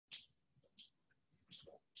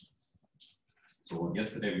So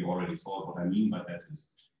yesterday we already saw what I mean by that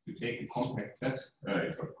is you take a compact set,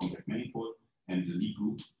 it's a compact manifold and the Lie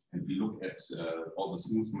group, and we look at all the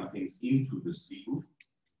smooth mappings into this Lie group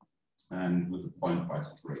and with the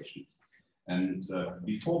pointwise operations. And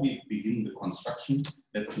before we begin the construction,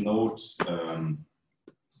 let's note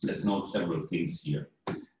several things here.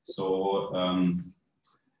 So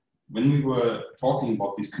when we were talking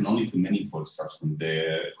about these canonical manifold structures,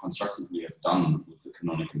 the constructions we have done with the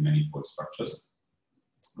canonical manifold structures,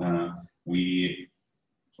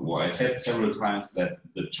 I said several times that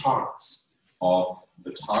the charts of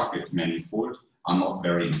the target manifold are not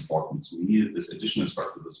very important. So we needed this additional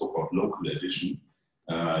structure, the so-called local addition,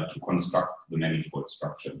 to construct the manifold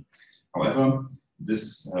structure. However,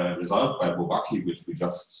 this result by Bourbaki, which we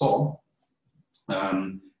just saw,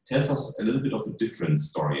 tells us a little bit of a different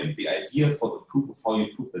story. And the idea for the proof of how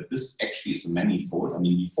you prove that this actually is a manifold, I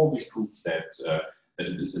mean, before we prove that, that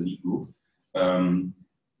it is a Lie group,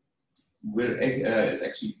 is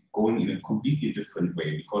actually going in a completely different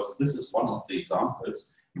way, because this is one of the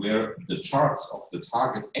examples where the charts of the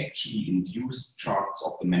target actually induce charts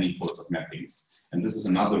of the manifolds of mappings. And this is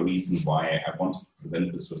another reason why I want to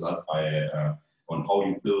present this result by, on how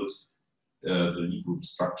you build the Lie group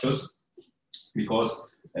structures,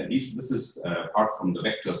 because at least this is apart from the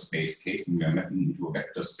vector space case, when we are mapping into a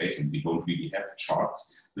vector space and we don't really have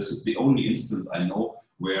charts. This is the only instance I know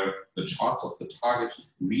where the charts of the target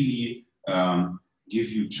really give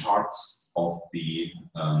you charts of the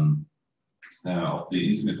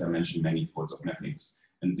infinite dimension manifolds of mappings.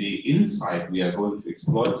 And the insight we are going to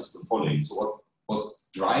exploit is the following. So what was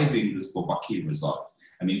driving this Bourbaki result?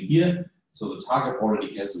 I mean, here, so the target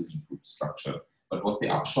already has a Lie group structure. But what the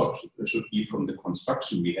upshot should be from the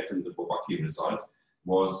construction we had in the Bourbaki result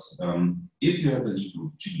was, if you have a Lie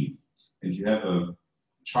group G and you have a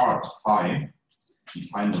chart phi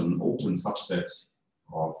defined on an open subset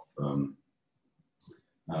of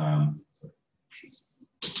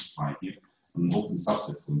phi here, an open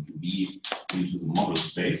subset from B into the model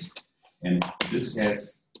space, and this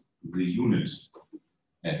has the unit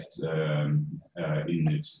at in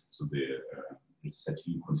it, so the set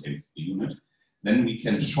U contains the unit. Then we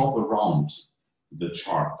can shove around the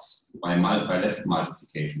charts by left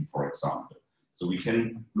multiplication, for example. So we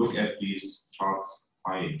can look at these charts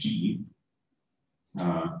phi G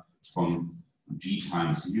from G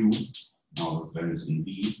times U, now the values in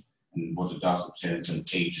B, and what it does, it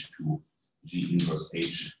sends H to G inverse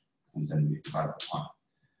H, and then we divide by phi.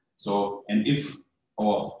 So, and if,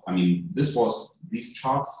 or I mean, these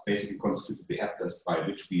charts basically constitute the atlas by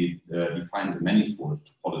which we define the manifold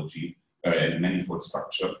topology, a manifold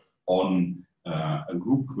structure on a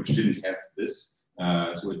group which didn't have this,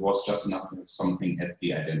 so it was just enough to have something at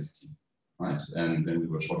the identity, right? And then we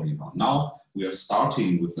were showing it on. Now we are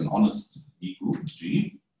starting with an honest Lie group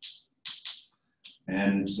G,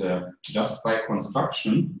 and just by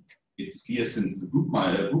construction, it's clear, since the group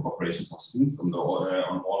operations are smooth on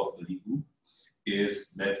all of the Lie group,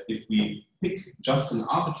 is that if we pick just an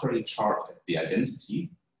arbitrary chart at the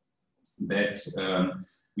identity, that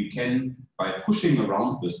we can, by pushing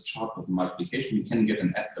around this chart of multiplication, we can get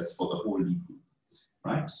an atlas for the whole Lie group,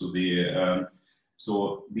 right? So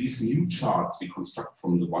so these new charts we construct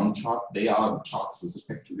from the one chart, they are charts with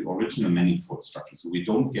respect to the original manifold structure. So we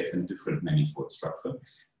don't get a different manifold structure,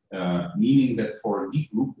 meaning that for a Lie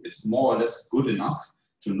group, it's more or less good enough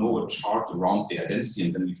to know a chart around the identity,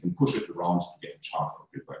 and then we can push it around to get a chart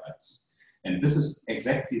everywhere else. And this is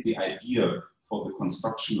exactly the idea for the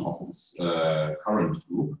construction of this current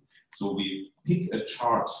group. So we pick a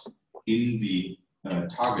chart in the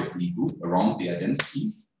target Lie group around the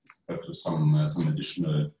identity, to some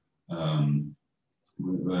additional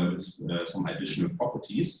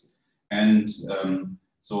properties, and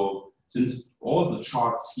so since all the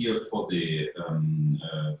charts here for the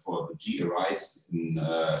G arise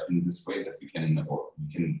in this way, that we can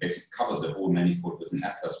basically cover the whole manifold with an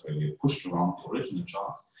atlas where we have pushed around the original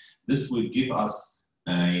charts, this will give us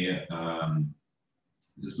a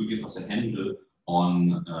handle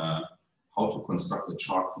on how to construct a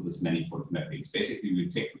chart for this manifold mappings. Basically, we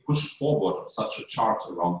take the push forward of such a chart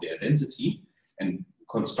around the identity and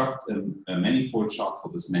construct a manifold chart for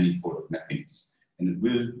this manifold of mappings. And it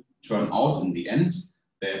will turn out in the end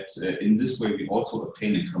that in this way we also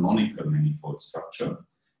obtain a canonical manifold structure.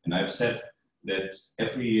 And I've said that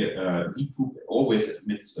every Lie group always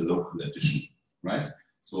admits a local addition, right?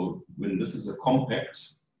 So when this is a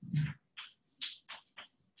compact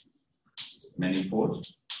manifold,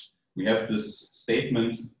 we have this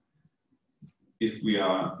statement: if we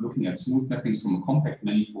are looking at smooth mappings from a compact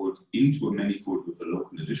manifold into a manifold with a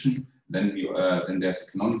local addition, then there's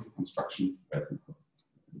a canonical construction,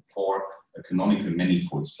 canonical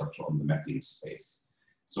manifold structure on the mapping space.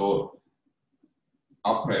 So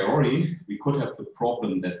a priori, we could have the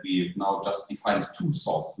problem that we have now just defined two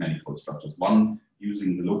source of manifold structures. One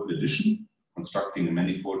using the local addition, constructing a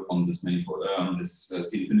manifold on this manifold,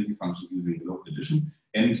 C infinity functions using the local addition,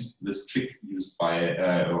 and this trick used by,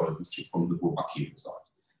 or this trick from the Bourbaki result.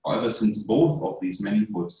 However, since both of these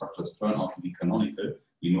manifold structures turn out to be canonical,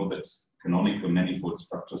 we know that canonical manifold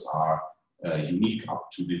structures are unique up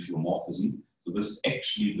to diffeomorphism. So this is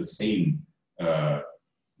actually the same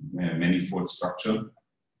manifold structure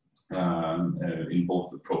in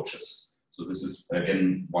both approaches. So this is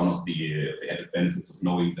again one of the added benefits of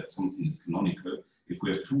knowing that something is canonical. If we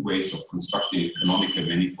have two ways of constructing a canonical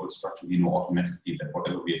manifold structure, we know automatically that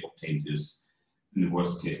whatever we have obtained is, in the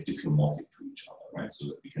worst case, diffeomorphic to each other, right? So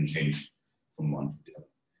that we can change from one to the other.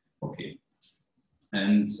 Okay.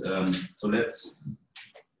 And so let's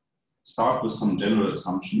start with some general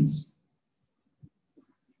assumptions.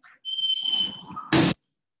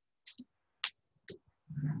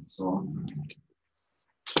 So we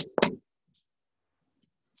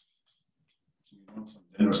want some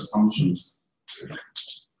general assumptions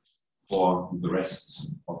for the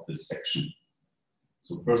rest of this section.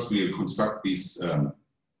 So first we'll construct these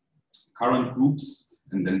current groups,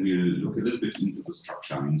 and then we'll look a little bit into the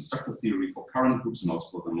structure. I mean, structure theory for current groups and also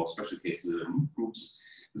for the more special cases loop groups.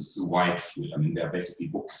 This is a wide field. I mean, there are basically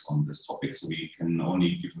books on this topic, so we can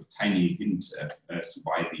only give a tiny hint as to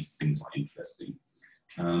why these things are interesting.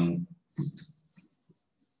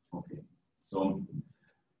 Okay, so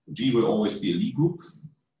G will always be a Lie group.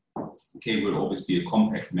 K will always be a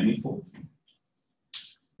compact manifold.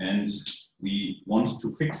 And we want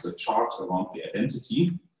to fix a chart around the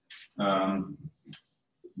identity,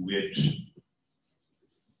 which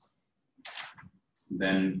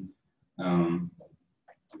then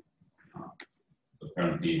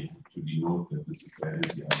apparently to denote that this is the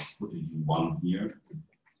identity, I put a U1 here,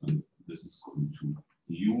 and this is going to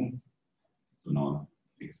U. So now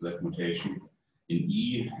fix that notation in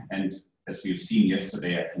E, and as we've seen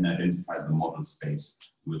yesterday, I can identify the model space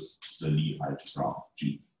with the Lie algebra of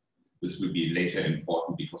G. This will be later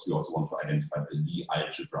important because we also want to identify the Lie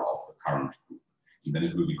algebra of the current group. And then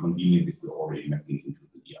it will be convenient if we're already mapping into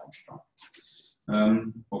the Lie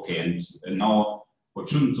algebra. Okay, and now what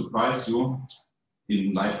shouldn't surprise you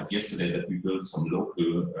in light of yesterday that we built some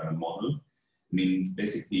local model. I mean,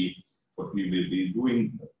 basically what we will be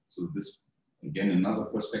doing, so this, again, another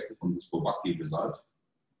perspective on this Bourbaki result.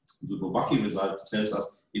 The Bourbaki result tells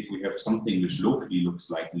us if we have something which locally looks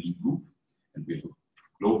like a Lie group, and we have a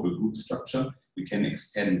global group structure, we can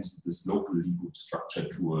extend this local Lie group structure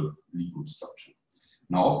to a Lie group structure.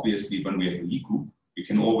 Now, obviously, when we have a Lie group, we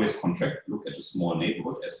can always look at a small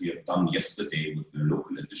neighborhood, as we have done yesterday with the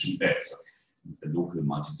local addition there, so with the local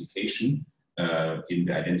multiplication in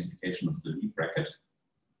the identification of the Lie bracket.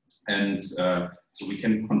 And so we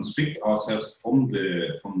can constrict ourselves from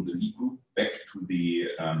the Lie group back to the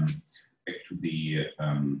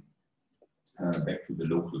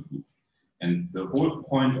local group. And the whole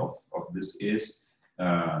point of this is,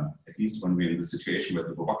 at least when we're in the situation where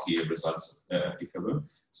the Bourbaki results are applicable,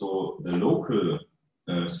 so the local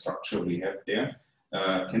structure we have there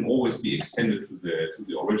can always be extended to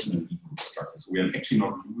the original Lie group structure. So we are actually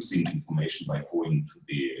not losing information by going to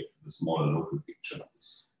the smaller local picture.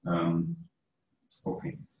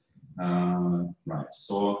 Okay, right,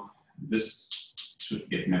 so this should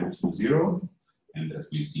get mapped to 0, and as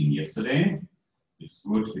we've seen yesterday, it's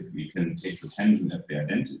good if we can take the tangent at the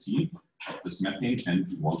identity of this mapping, and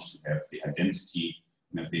we want to have the identity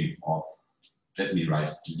mapping of, let me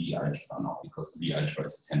write Lie algebra now, because the Lie algebra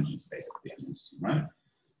is the tangent space of the identity, right?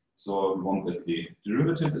 So we want that the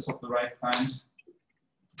derivative is of the right kind,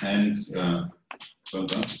 and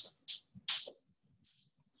further,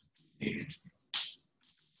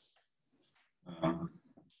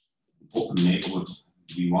 open neighborhood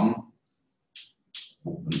V1,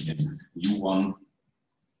 open in U1,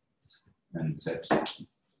 and set the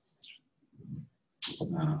equal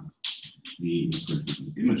to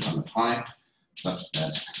the image under pi, such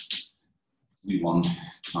that V1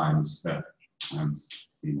 times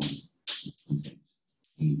V1 is contained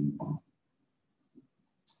in V1.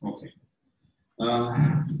 Okay.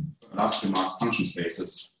 Last remark, function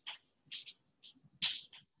spaces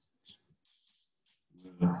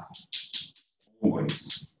will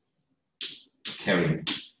always carry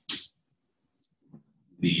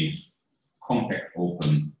the compact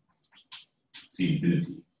open C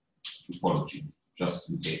infinity topology, just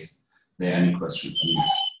in case there are any questions. I mean,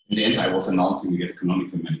 in the end, I was announcing we get a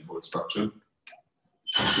canonical manifold structure.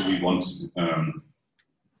 So we want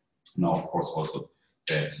now, of course, also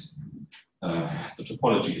that the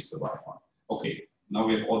topology is the right one. Okay, now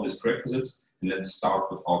we have all these prerequisites, and let's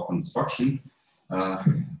start with our construction.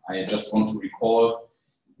 I just want to recall,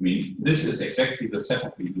 I mean, this is exactly the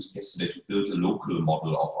setup we used yesterday to build a local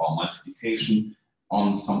model of our multiplication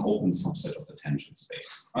on some open subset of the tangent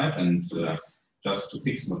space, right? And just to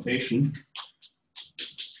fix notation,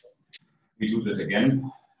 we do that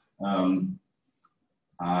again.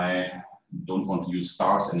 I don't want to use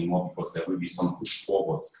stars anymore because there will be some push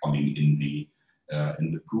forwards coming in the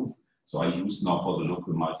proof. So I use now for the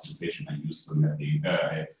local multiplication, I use the mapping,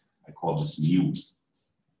 I call this mu.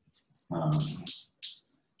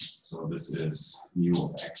 So this is mu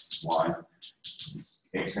of x, y, is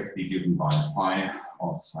exactly given by phi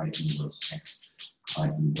of phi inverse x, phi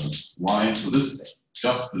inverse y. So this is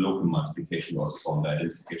just the local multiplication, we also saw the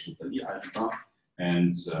identification of the Lie algebra.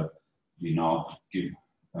 And we now give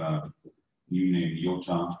mu name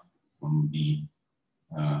iota from B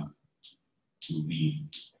to B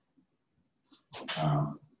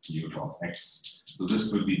iota of x. So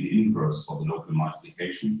this will be the inverse for the local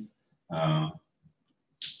multiplication.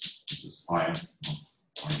 This is phi of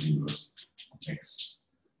phi inverse of x,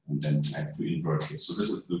 and then I have to invert here. So this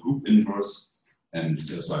is the group inverse, and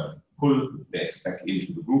so I pull the x back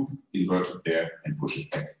into the group, invert it there, and push it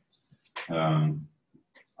back.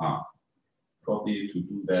 Probably to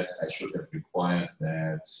do that, I should have required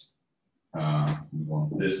that we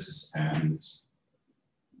want this, and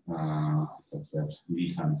such that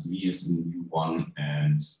v times v is in u1,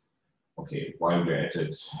 and okay, while we're at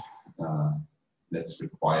it, let's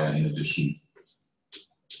require in addition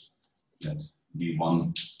that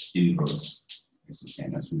v1 inverse is the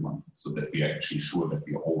same as v1, so that we are actually sure that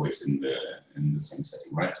we are always in the same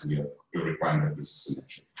setting, right? So we're requiring that this is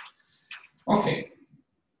symmetric. Okay,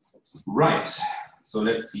 right. So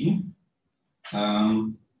let's see.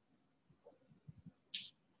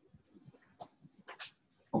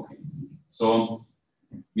 Okay, so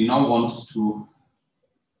we now want to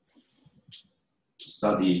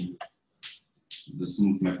study the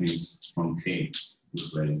smooth mappings from K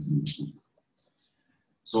with values in the group.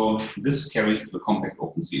 So this carries the compact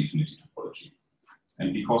open C infinity topology.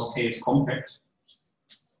 And because K is compact,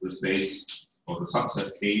 the space or the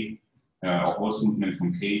subset K of all smooth mapping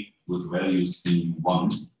from K with values in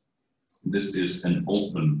U1, this is an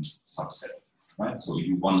open subset, right? So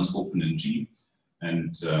U1 is open in G,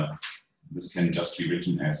 and this can just be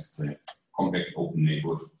written as the compact open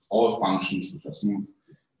neighborhood of all functions which are smooth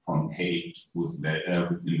from K with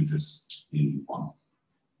images in U1.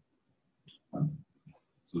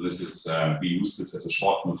 So this is, we use this as a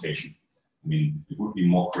short notation. I mean, it would be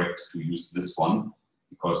more correct to use this one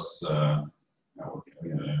because, that's okay.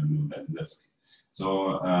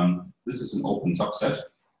 So this is an open subset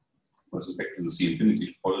with respect to the C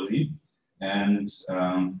infinity topology. And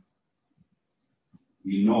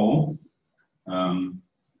we know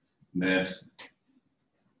that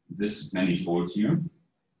this manifold here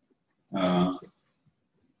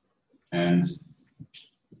and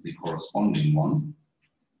the corresponding one.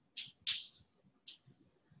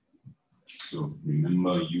 So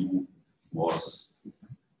remember, U was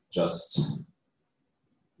just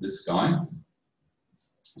this guy.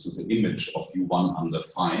 So the image of U1 under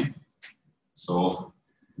phi. So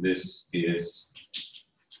this is,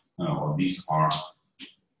 or these are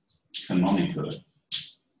canonical.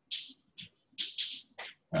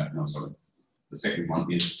 No, sorry. The second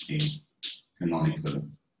one is a canonical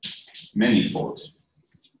manifold,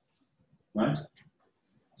 right?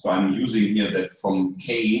 So I'm using here that from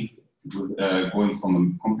K, going from a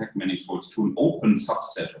compact manifold to an open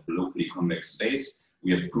subset of a locally convex space,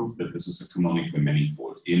 we have proved that this is a canonical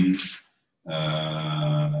manifold in,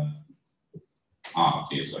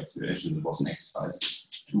 okay, so actually it was an exercise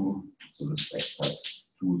 2, so this is exercise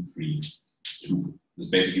 2, 3, 2. This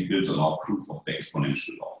basically builds on our proof of the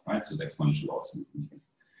exponential law, right? So the exponential law is important.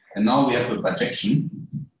 And now we have a bijection.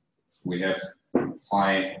 We have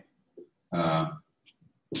phi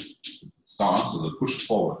star, so the push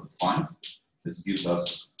forward of phi. This gives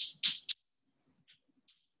us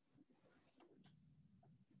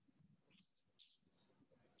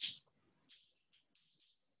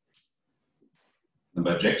the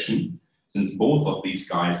bijection. Since both of these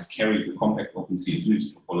guys carry the compact open C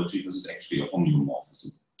infinity topology, this is actually a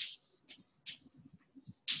homeomorphism.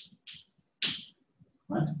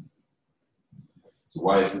 Right? So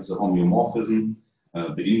why is this a homeomorphism?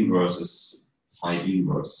 The inverse is phi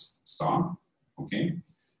inverse star. Okay,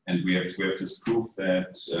 and we have this proof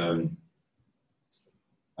that so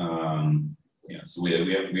we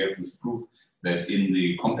have this proof that in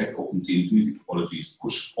the compact open C infinity topologies,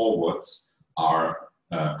 push forwards are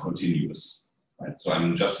continuous, right? So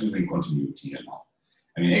I'm just using continuity here now.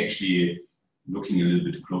 I mean, actually looking a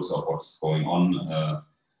little bit closer at what's going on.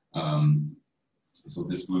 So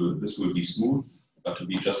this will be smooth, but to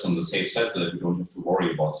be just on the safe side, so that we don't have to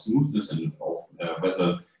worry about smoothness and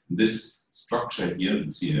whether this structure here,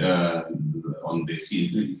 on the C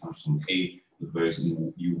infinity function K, with values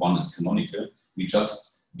in U1 is canonical, we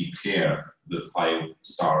just declare the phi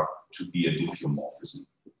star to be a diffeomorphism.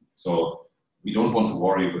 So we don't want to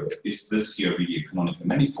worry with, is this here really a canonical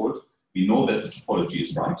manifold? We know that the topology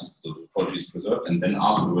is right, so the topology is preserved, and then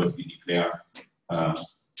afterwards we declare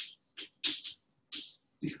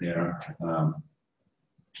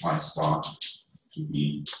phi star to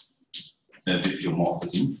be a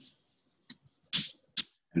diffeomorphism.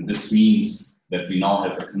 And this means that we now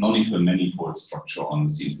have a canonical manifold structure on the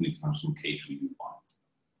C infinity function K to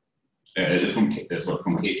U1. From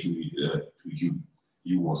K to U.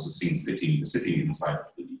 U was the thing sitting inside of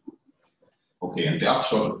the Lie group. Okay, and the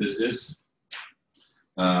upshot of this is,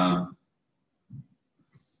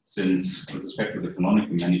 since with respect to the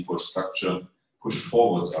canonical manifold structure, push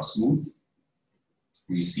forwards are smooth,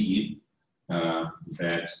 we see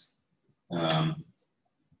that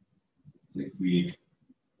if we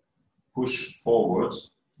push forward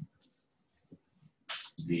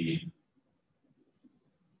the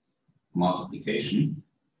multiplication,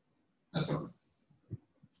 the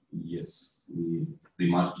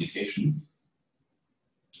multiplication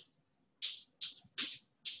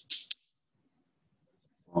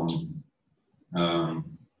from the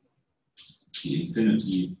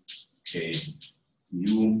infinity K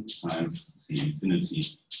U times the infinity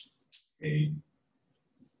K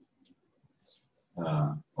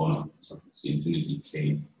the infinity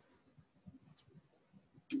K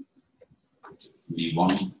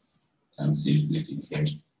V1 times the infinity K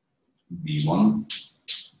V1,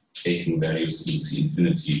 taking values in C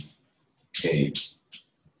infinity K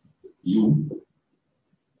U.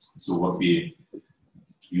 So what we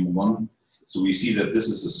U1, so we see that this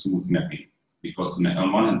is a smooth mapping, because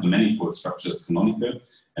on one hand the manifold structure is canonical,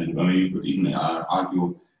 and you could even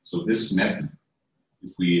argue, so this map,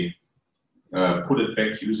 if we put it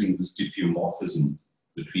back using this diffeomorphism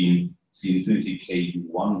between C infinity K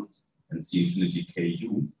U1 and C infinity K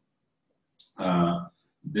U,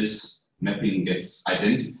 this mapping gets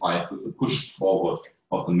identified with the push forward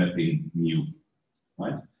of the mapping mu,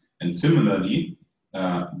 right? And similarly,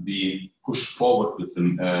 the push forward with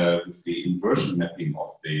the inversion mapping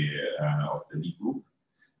of the Lie group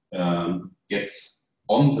gets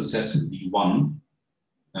on the set V1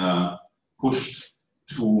 pushed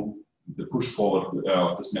to the push forward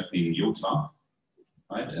of this mapping iota,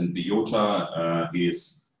 right? And the iota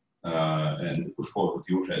is and the push forward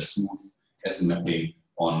with iota is smooth as a mapping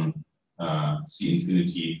on C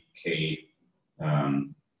infinity K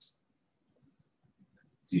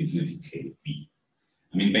C infinity K V.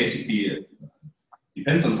 I mean, basically, it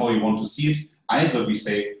depends on how you want to see it. Either we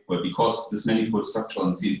say, well, because this manifold structure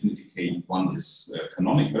on C infinity K1 is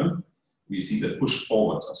canonical, we see that push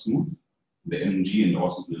forwards are smooth. The NG and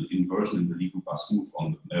also the inversion in the Lie group are smooth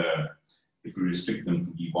on if we restrict them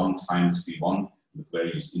to V1 times V1 with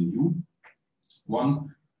values in U1,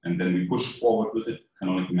 and then we push forward with it.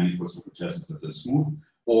 Canonical manifold structure tells us that they're smooth,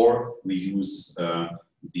 or we use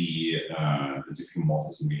the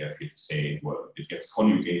diffeomorphism we have here to say, well, it gets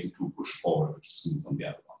conjugated to push forward, which is smooth on the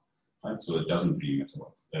other one, right? So it doesn't really matter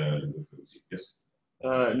what the frequency. Yes?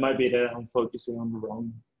 It might be that I'm focusing on the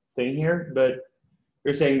wrong thing here, but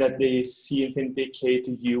you're saying that the C infinity K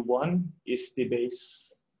to U1 is the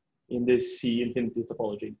base in the C infinity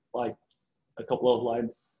topology, like a couple of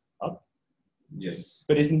lines up? Yes.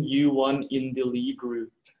 But isn't U1 in the Lie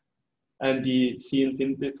group, and the C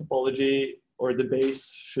infinity topology or the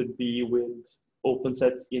base should be with open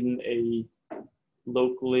sets in a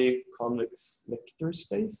locally convex vector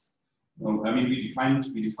space? Well, I mean, we defined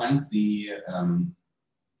the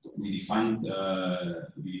C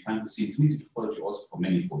infinity topology also for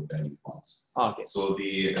manifold valued ones. Okay. So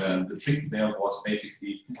the trick there was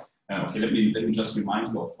basically okay. Let me just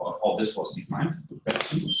remind you of how this was defined. The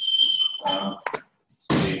question.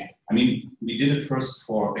 I mean, we did it first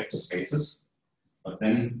for vector spaces, but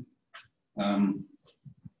then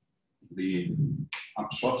the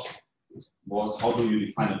upshot was, how do you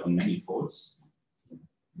define it on manifolds?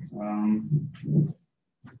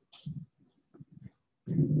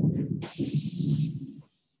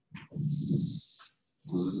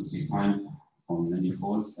 So this is defined on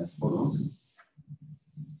manifolds as follows.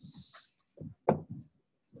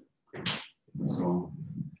 So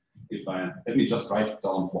let me just write it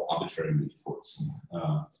down for arbitrary manifolds.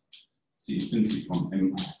 C infinity from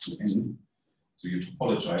M to N. So you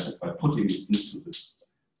topologize it by putting it into this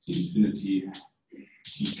C infinity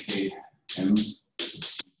TKM.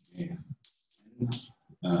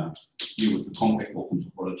 Here with the compact open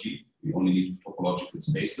topology, we only need topological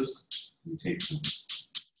spaces. We take the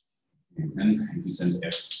N and we send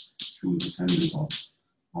F to the family of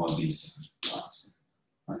all these parts.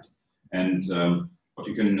 Right? And what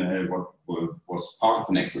you can, what was part of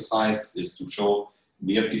an exercise is to show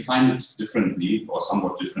we have defined it differently or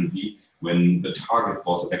somewhat differently when the target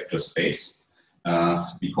was a vector space,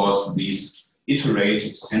 because these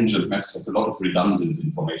iterated tangent maps have a lot of redundant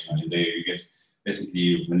information. I mean, you get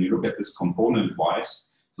basically, when you look at this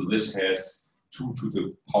component-wise, so this has 2 to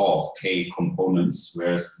the power of k components,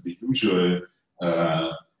 whereas the usual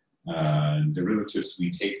derivatives we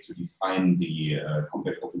take to define the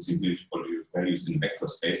compact open singularity topology of values in vector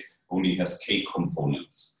space only has k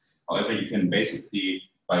components. However, you can basically,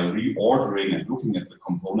 by reordering and looking at the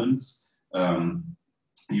components,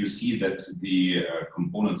 you see that the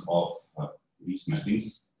components of these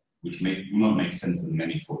mappings, which do not make sense in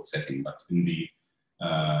manifold setting, but in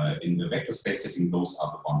the vector space setting, those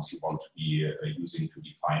are the ones you want to be using to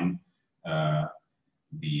define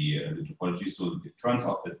the topology. So it turns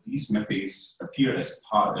out that these mappings appear as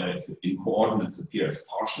in coordinates appear as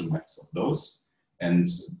partial maps of those, and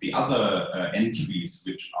the other entries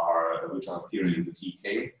which are appearing in the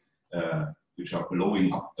TK, which are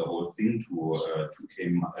blowing up the whole thing to 2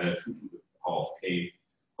 to the power of k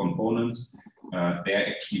components, they're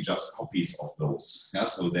actually just copies of those. Yeah?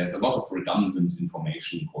 So there's a lot of redundant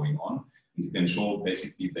information going on. And you can show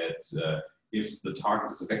basically that if the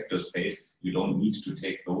target is a vector space, you don't need to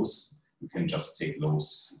take those. You can just take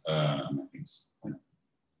those mappings.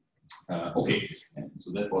 Okay, and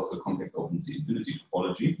so that was the compact open C infinity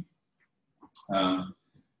topology.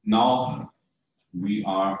 Now we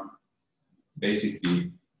are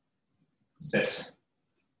basically set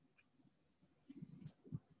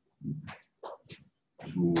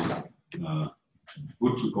to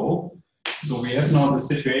good to go. So we have now the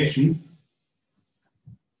situation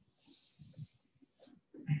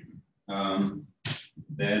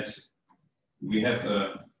that we have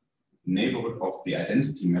a neighborhood of the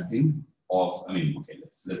identity mapping of, I mean, okay,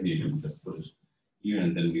 let me just put it here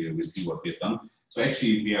and then we will see what we've done. So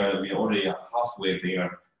actually we are already halfway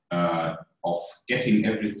there of getting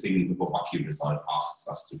everything the Bourbaki result asks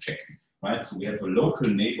us to check, right? So we have a local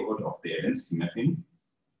neighborhood of the identity mapping,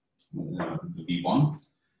 the V1,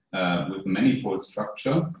 with a manifold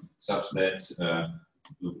structure such that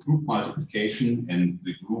the group multiplication and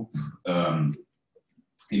the group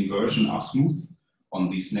inversion are smooth on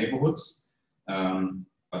these neighborhoods.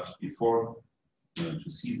 But before to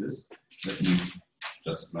see this, let me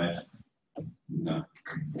just write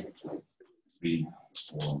 3,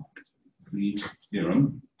 4, 3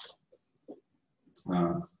 theorem.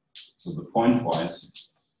 So the pointwise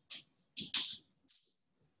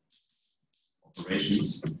operations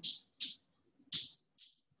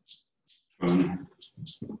turn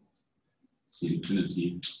C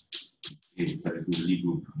infinity into a Lie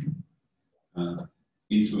group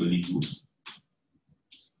into a Lie group.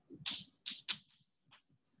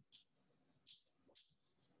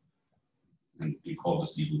 And we call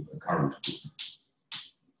this Lie group a current group.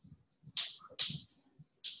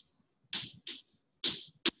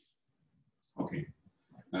 Okay,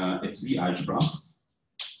 it's the algebra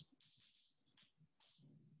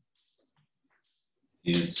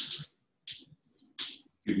is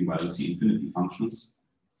given by the C infinity functions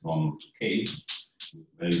from k with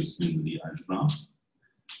values in the algebra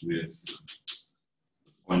with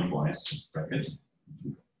pointwise bracket.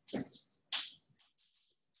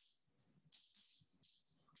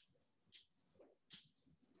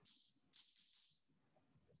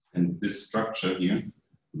 And this structure here,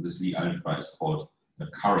 this Lie algebra, is called the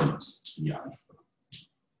current Lie algebra.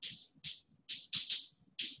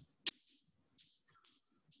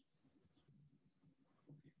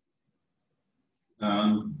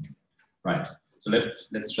 Right. So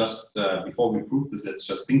let's just, before we prove this, let's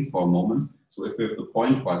just think for a moment. So if we have the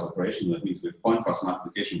pointwise operation, that means we have pointwise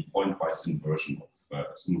multiplication, pointwise inversion of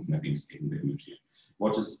smooth mappings given the image here.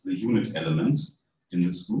 What is the unit element in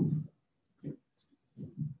this group?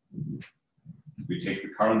 If we take the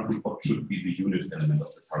current group, what should be the unit element of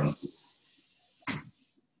the current group?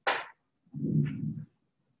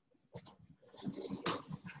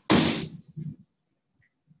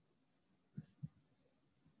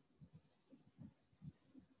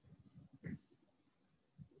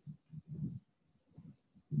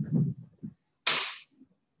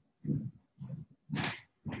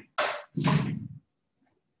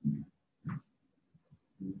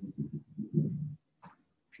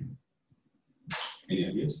 Any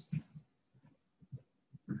ideas?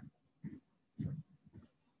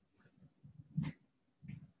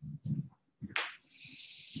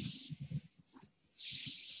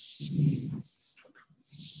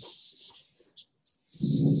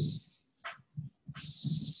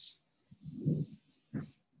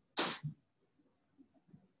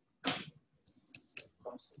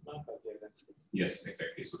 Yes,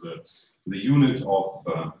 exactly. So the unit of,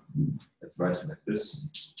 let's write it like this,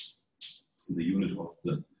 the unit of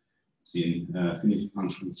the infinity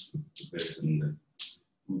functions prepared in the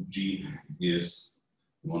group G is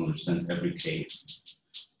the one which sends every k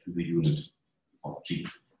to the unit of G.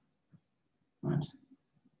 Right.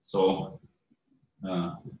 So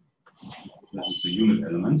this is the unit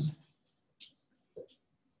element.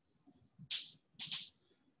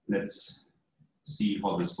 Let's see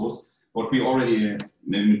how this goes. What we already,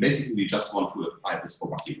 basically we just want to apply this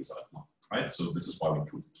Bourbaki result now, right? So this is why we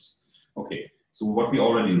prove this. Okay, so what we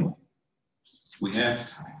already know. We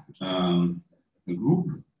have a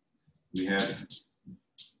group, we have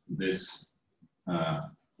this, so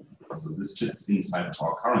this sits inside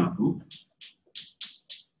our current group.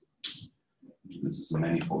 This is a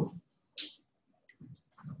manifold.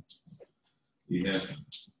 We have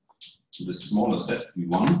the smaller set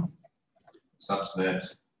V1 such that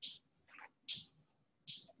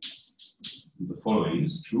the following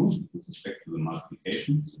is true with respect to the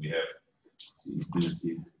multiplication. So we have the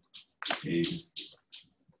infinity a,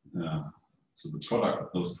 so the product of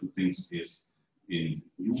those two things is in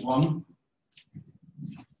U1.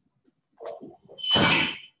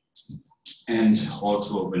 And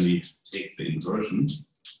also when we take the inversion,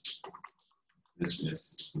 this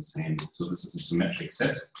is the same. So this is a symmetric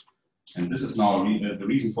set. And this is now the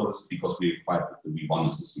reason for this is because we require that the V1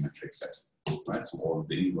 is a symmetric set. Right, so all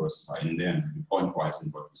the inverses are in there, and the pointwise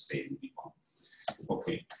invert will stay in V1.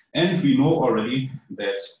 Okay, and we know already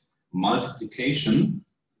that multiplication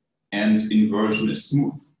and inversion is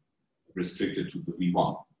smooth, restricted to the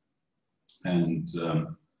V1. And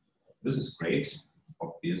this is great,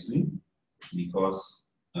 obviously, because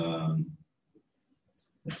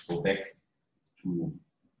let's go back to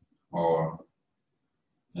our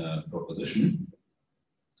proposition.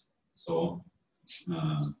 So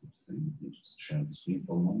let me just share the screen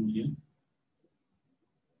for a moment here.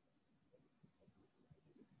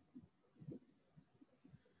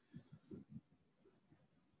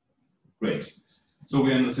 Great. So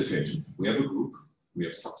we're in the situation. We have a group, we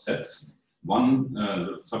have subsets. One,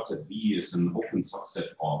 the subset V is an open subset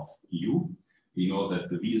of U. We know that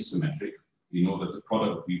the V is symmetric. We know that the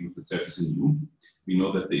product of V with itself is in U. We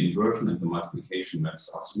know that the inversion and the multiplication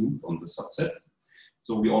maps are smooth on the subset.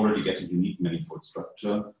 So we already get a unique manifold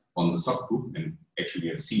structure on the subgroup, and actually we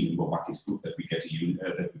have seen in Bourbaki's proof that we get a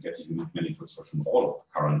unique manifold structure in all of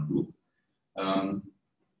the current group,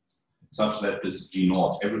 such that this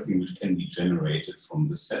G0, everything which can be generated from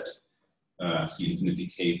the set C infinity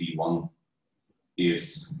k V1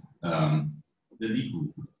 is the Lie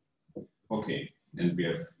group. Okay, and we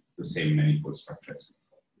have the same manifold structures.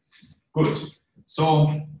 Good.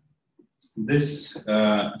 So this,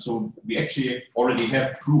 so we actually already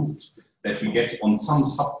have proved that we get on some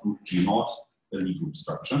subgroup G0 a Lie group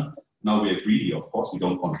structure. Now we are greedy, of course. We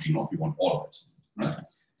don't want G0, we want all of it, right?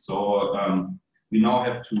 So we now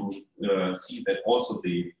have to see that also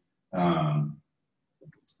the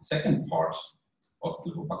second part of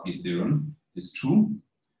the Bourbaki theorem is true.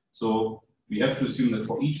 So we have to assume that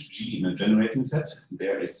for each G in a generating set,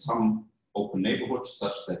 there is some open neighborhood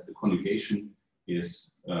such that the conjugation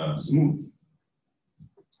is smooth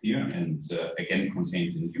here and again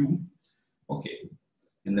contained in U. Okay,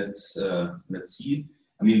 and let's see.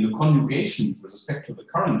 I mean, the conjugation with respect to the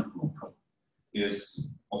current group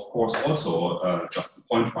is, of course, also just the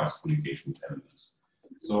pointwise conjugation with elements.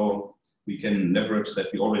 So we can leverage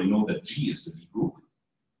that we already know that G is the Lie group.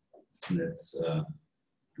 Let's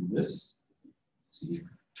do this. Let's see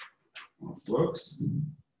how it works.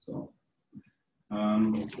 So.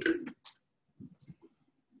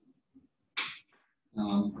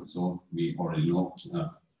 So we already know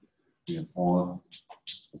we have all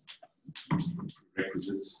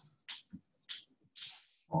requisites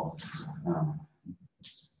of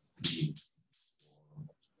the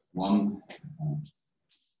one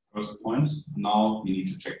first point. Now we need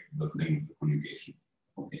to check the thing with the conjugation.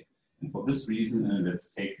 Okay, and for this reason,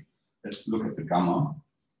 let's look at the gamma,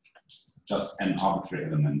 just an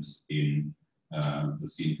arbitrary element in the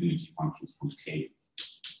C infinity functions called K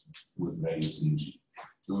with values in G.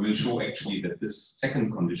 So we will show actually that this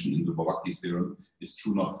second condition in the Bourbaki theorem is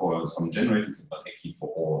true not for some generators, but actually for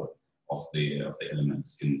all of the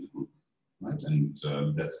elements in the group. right? And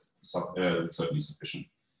that's certainly sufficient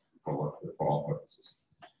for our purposes.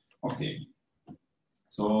 Okay,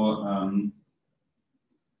 so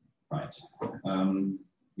right,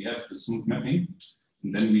 we have the smooth mapping,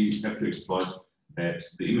 and then we have to exploit that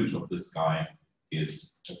the image of this guy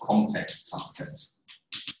is a compact subset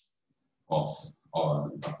of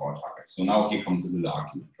our target. So now here comes a little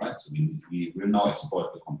argument, right? So we will now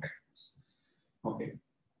exploit the compactness. Okay.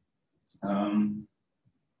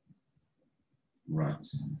 Right.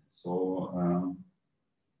 So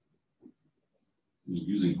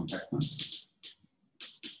using compactness,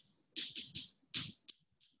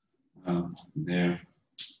 there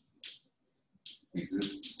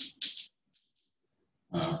exists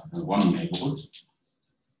one neighborhood.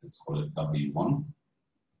 Let's call it W1.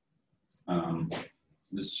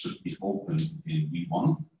 This should be open in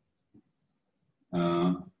V1.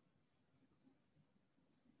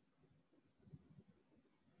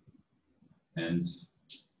 And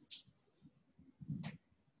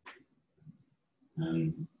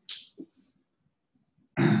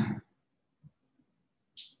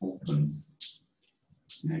open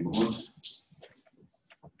neighborhood.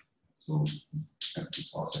 So at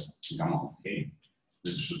this also gamma of K.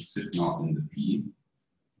 This should sit now in the P.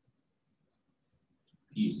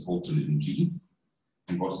 P is open in G.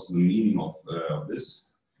 And what is the meaning of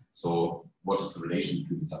this? So what is the relation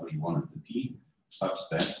between W1 and the P? Such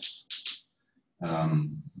that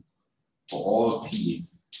for all P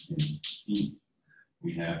in P,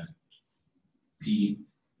 we have P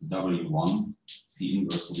W1, P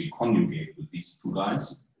inverse, so we conjugate with these two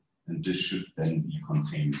guys, and this should then be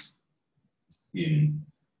contained in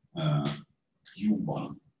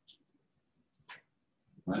U1.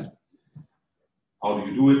 Right? How do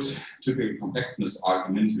you do it? Typical compactness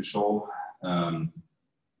argument, you show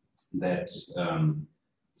that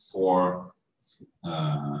for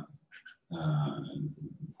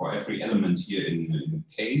every element here in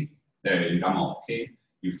K, in gamma of K,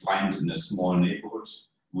 you find in a small neighborhood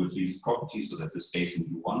with these properties, so that this stays in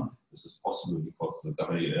U1. This is possible because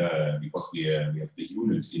because we have the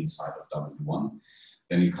unit inside of W1.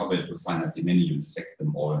 Then you cover it with finitely many, you intersect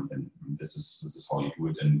them all, and then this is how you do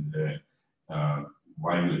it. And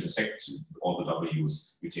while you intersect all the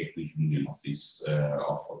W's, you take the union of these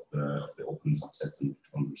of the open subsets, and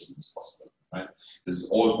from which this is possible. Right? This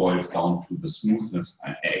all boils down to the smoothness,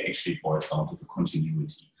 and actually boils down to the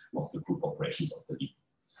continuity of the group operations of the leap.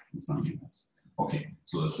 It's nothing else. Okay,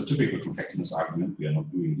 so that's the typical compactness argument we are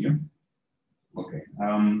not doing here. Okay,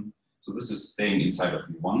 so this is staying inside of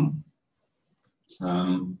V1.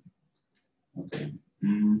 Okay.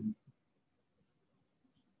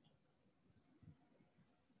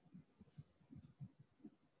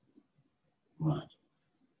 Right.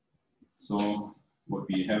 So what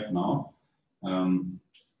we have now,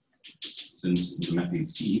 since the mapping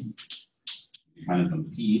C dependent on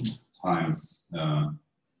P times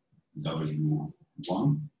W1,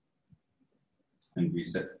 and we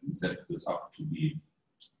set this up to be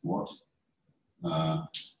what? To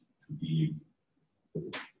be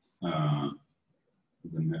the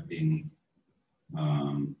mapping,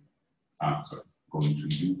 going to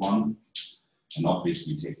U1, and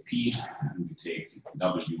obviously take P and we take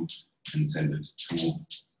W and send it to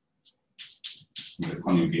the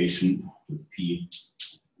conjugation with P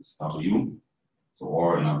is W. So,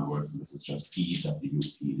 or in other words, this is just P, W,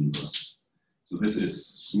 P inverse. So this is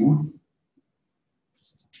smooth.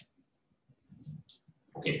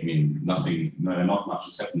 Okay, I mean, not much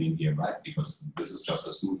is happening here, right? Because this is just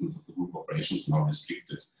a smoothness of the group operations now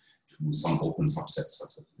restricted to some open subsets, so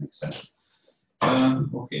that makes sense.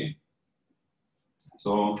 Okay.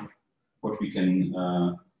 So what we can,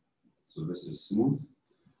 so this is smooth.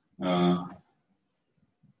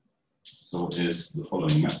 So is the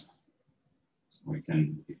following map. So we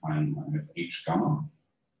can define I have H gamma.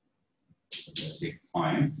 So I take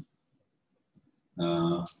phi.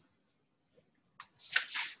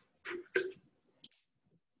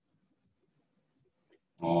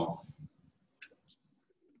 Of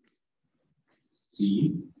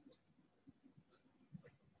C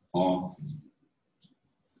of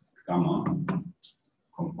gamma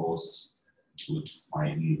composed with phi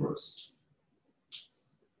inverse.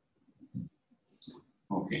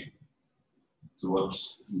 Okay. So what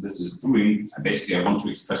this is doing, basically I want to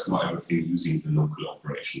express now everything using the local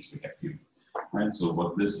operations we have here. Right? So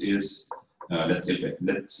what this is,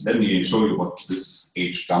 let me show you what this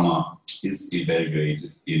H gamma is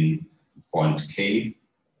evaluated in point K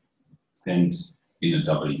and in a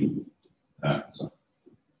W.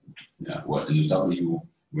 Well, in a W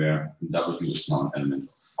where W is now an element of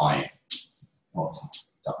phi of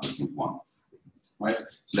W1. Right?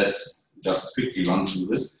 So let's just quickly run through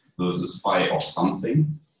this. So this is phi of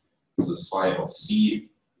something. This is phi of C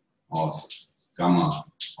of gamma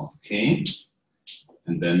of K,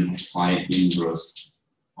 and then phi inverse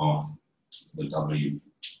of the W.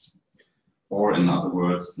 Or in other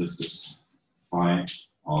words, this is phi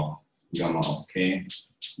of gamma of K,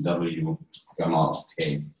 W gamma of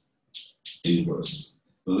K inverse.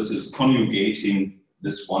 So this is conjugating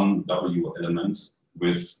this one W element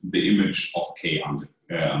with the image of K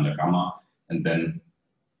under gamma, and then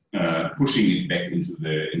pushing it back into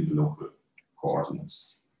the local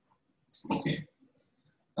coordinates. Okay.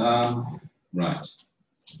 Right.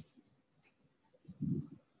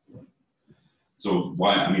 So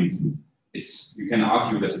why? I mean, you can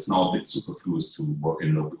argue that it's now a bit superfluous to work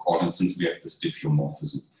in local coordinates since we have this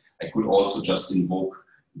diffeomorphism. I could also just invoke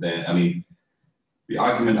the. I mean, the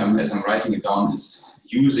argument as I'm writing it down is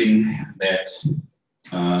using that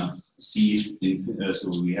C.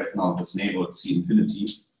 So we have now this neighborhood C infinity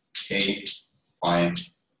K phi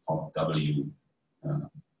of W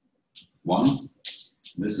 1.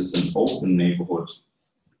 This is an open neighborhood,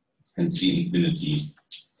 and C infinity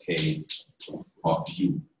K of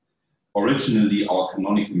U. Originally, our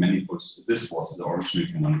canonical manifold, this was the original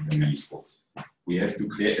canonical manifold. We have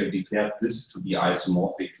declared this to be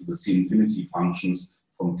isomorphic to the C infinity functions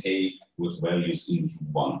from K with values in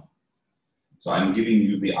U1. So I'm giving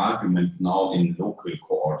you the argument now in local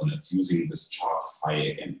coordinates using this chart phi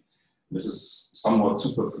again. This is somewhat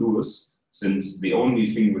superfluous, since the only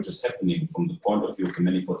thing which is happening from the point of view of the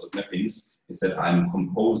manifolds of mappings is that I'm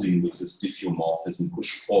composing with this diffeomorphism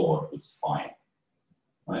push forward with phi,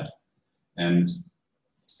 right? And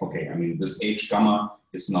okay, I mean, this H gamma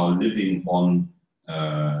is now living on,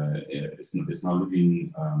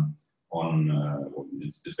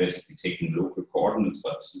 it's basically taking local coordinates,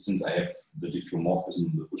 but since I have the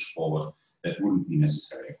diffeomorphism, the push forward, that wouldn't be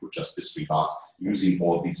necessary. I could just disregard using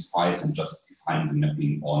all these phi's and just define the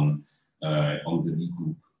mapping on the Lie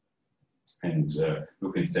group, and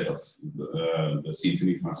look instead of the C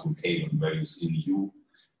infinity function from K with values in U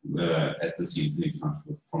at the C infinity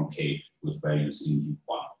function from K with values in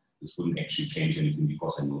U1. This wouldn't actually change anything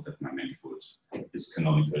because I know that my manifold is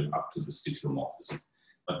canonical up to this diffeomorphism.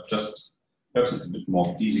 But just perhaps it's a bit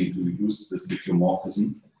more pleasing to use this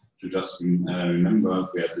diffeomorphism to just remember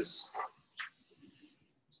where this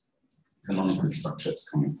canonical structure is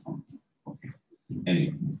coming from. Okay.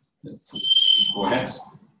 Anyway, let's go ahead.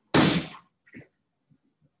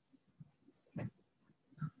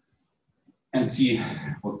 And see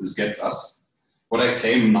what this gets us. What I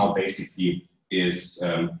claim now basically is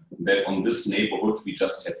that on this neighborhood we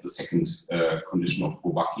just had the second condition of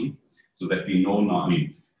Bourbaki, so that we know now, I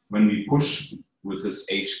mean, when we push with this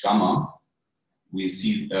H gamma, we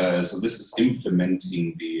see, so this is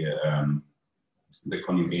implementing the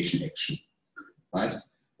conjugation action, right?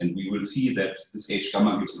 And we will see that this H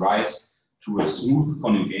gamma gives rise to a smooth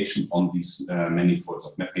conjugation on these manifolds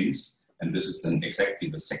of mappings. And this is then exactly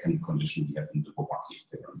the second condition we have in the Bourbaki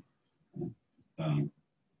theorem.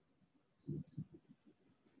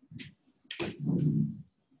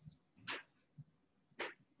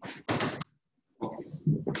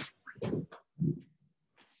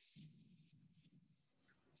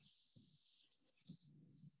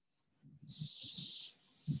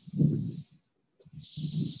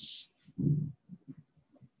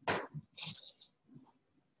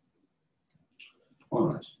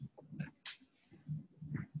 All right.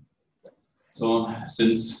 So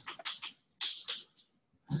since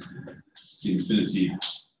C infinity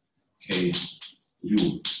K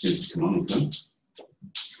U is canonical,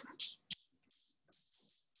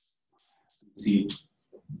 see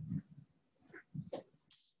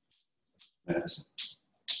that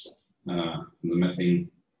the mapping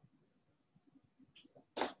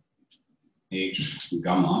H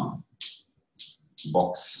gamma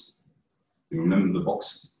box, you remember the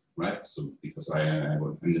box, right? So because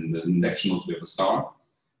and in the index notes we have a star,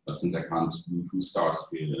 but since I can't do two stars,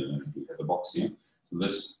 we have a box here. So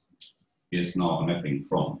this is now a mapping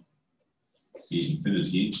from C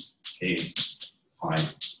infinity K phi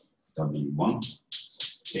W1,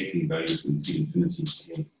 taking values in C infinity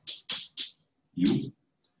K U.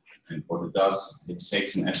 And what it does, it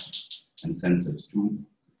takes an F and sends it to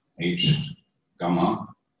H gamma.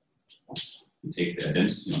 We take the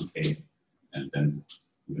identity on K, and then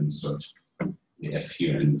we insert the F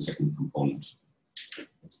here in the second component.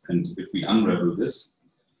 And if we unravel this,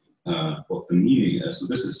 what the meaning is, so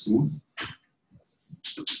this is smooth.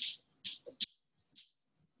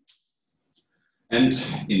 And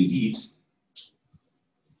indeed,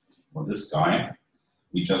 for this guy,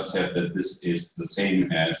 we just have that this is the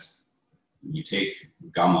same as we take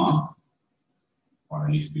gamma Well, I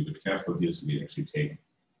need to be a bit careful here, so we actually take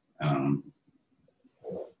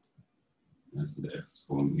so the F is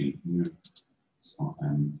going in here. So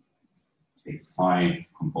take phi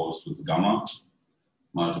composed with gamma,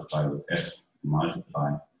 multiply with F,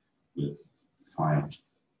 multiply with phi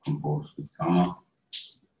composed with gamma,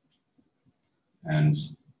 and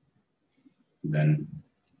then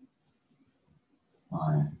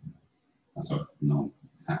sorry, no.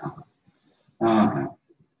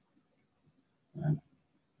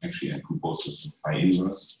 Actually, I compose this with phi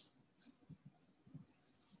inverse.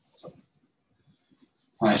 So,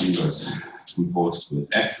 phi inverse composed with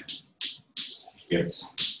F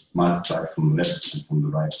gets multiplied from the left and from the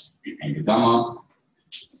right and the gamma.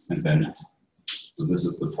 And then, so this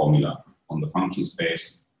is the formula on the function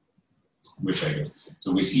space, which I get.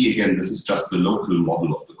 So we see again, this is just the local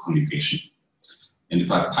model of the conjugation. And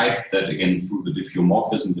if I pipe that again through the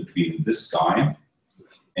diffeomorphism between this guy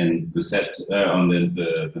and the set on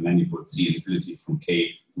the manifold C infinity from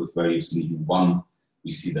K with values in U1,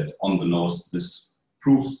 we see that on the nose, this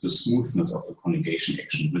proves the smoothness of the conjugation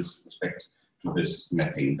action with respect to this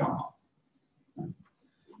mapping gamma.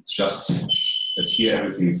 It's just that here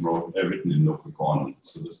everything is written in local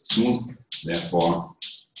coordinates, so this is smooth. Therefore,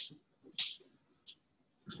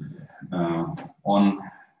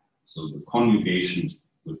 so the conjugation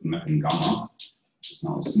with the mapping gamma is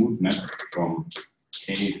now a smooth map from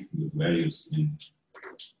K with values in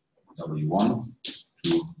W1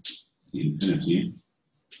 to C infinity,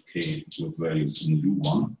 K with values in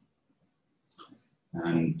U1.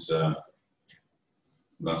 And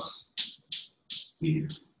thus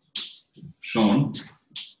we've shown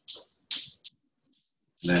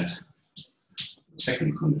that the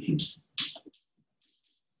second condition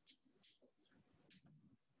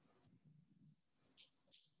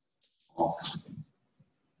of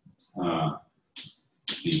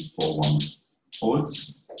the 4-1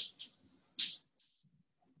 holds.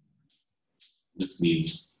 This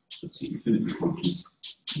means the C infinity functions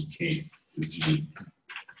in K to G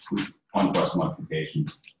with pointwise multiplication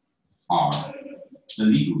are the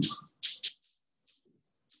Lie group.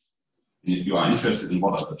 And if you are interested in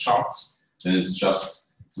what are the charts, then it's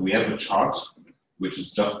just, so we have a chart which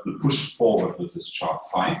is just the push forward with this chart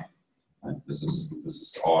phi. Right? This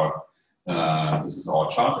is our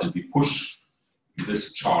chart, and we push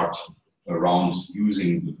this chart around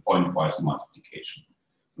using the pointwise multiplication.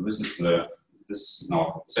 So this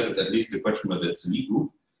now settles at least the question whether it's a Lie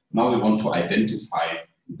group. Now we want to identify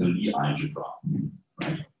the Lie algebra,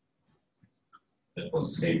 right? That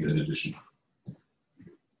was claimed in addition.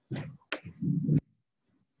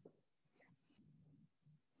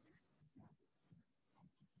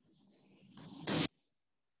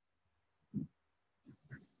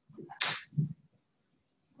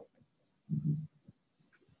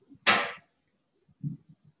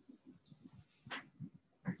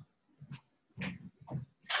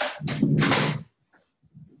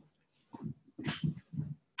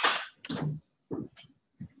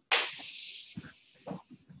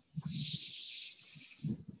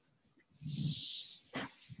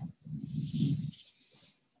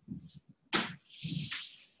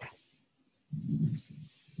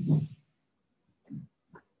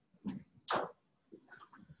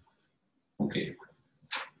 Okay.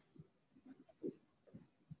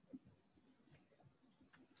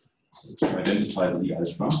 So to identify the Lie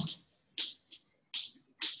algebra,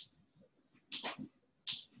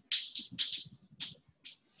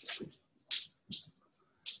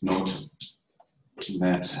 note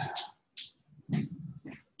that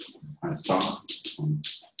I start from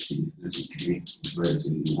C infinity K with values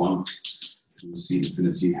in U1 to C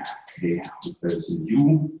infinity K with values in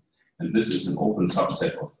U, and this is an open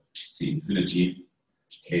subset of C infinity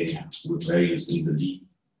K with values in the Lie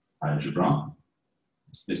algebra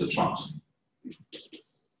is a chart.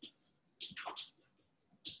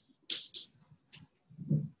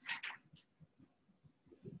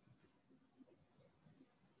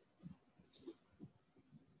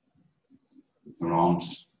 Around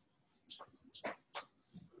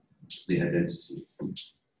the identity.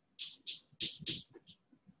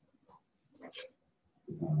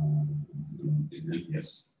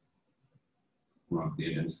 Yes, around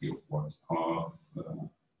the identity of what?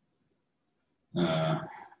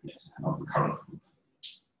 Yes, of the current group.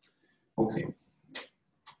 Okay.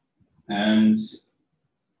 And so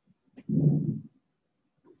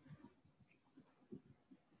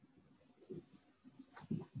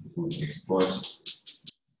we exploit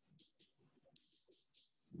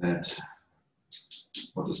that.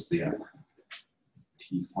 What is the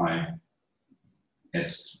T phi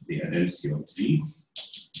at the identity of G?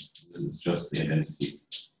 This is just the identity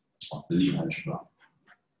of the Lie algebra.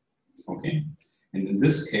 Okay, and in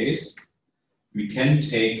this case, we can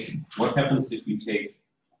take, what happens if we take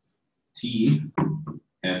T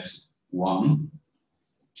at 1,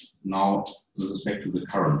 now with respect to the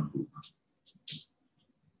current group?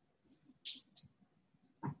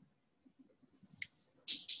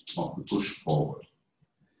 Of the push forward.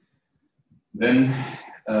 Then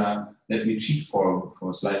let me cheat for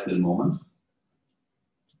a slight little moment.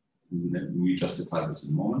 Let me justify this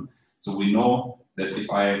in a moment. So we know that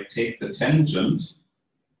if I take the tangent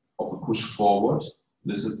of a push forward,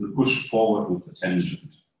 this is the push forward with the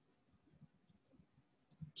tangent.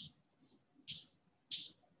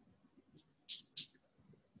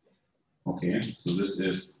 Okay, so this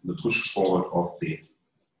is the push forward of the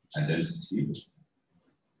identity.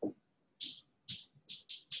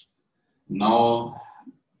 Now,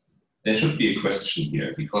 there should be a question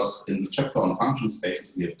here, because in the chapter on function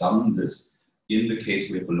spaces, we have done this in the case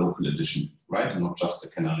we have a local addition, right? And not just a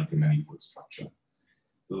canonical manifold structure.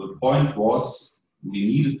 So the point was, we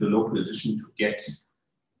needed the local addition to get,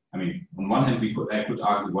 I mean, on one hand, I could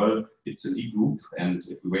argue, well, it's a Lie group, and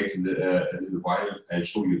if we wait a little while, I'll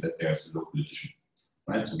show you that there's a local addition,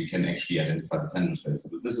 right? So we can actually identify the tangent space.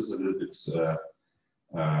 But this is a little bit,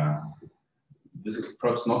 this is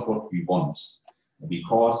perhaps not what we want,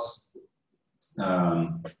 because,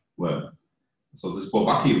 well, so this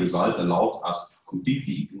Bourbaki result allowed us to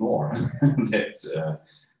completely ignore that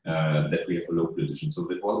that we have a local addition. So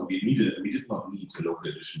that was, we did not need a local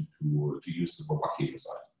addition to use the Bourbaki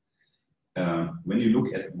result. When you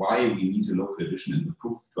look at why we need a local addition in the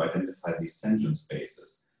proof to identify these tangent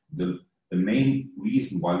spaces, the main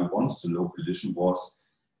reason why we wanted a local addition was,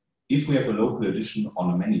 if we have a local addition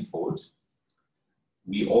on a manifold,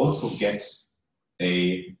 we also get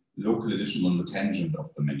a local addition on the tangent of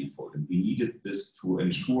the manifold. And we needed this to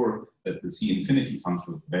ensure that the C infinity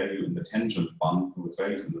function with value in the tangent bundle, with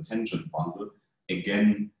values in the tangent bundle,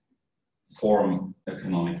 again form a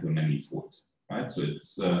canonical manifold. Right? So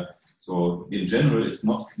it's so in general it's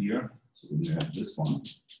not clear. So we have this one.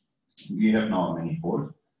 We have now a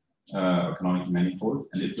manifold, a canonical manifold,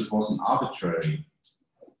 and if it was an arbitrary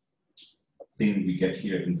thing we get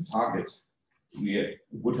here in the target, we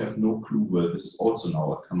would have no clue whether this is also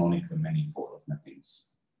now a canonical manifold of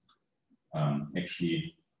mappings.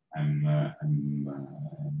 Actually, I'm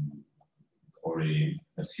already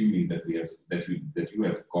assuming that you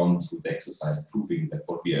have gone through the exercise proving that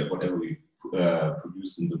whatever we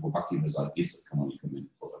produce in the Bourbaki result is a canonical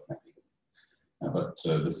manifold of mapping.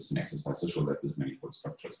 But this is an exercise to show that this manifold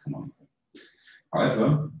structure is canonical.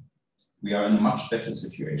 However, we are in a much better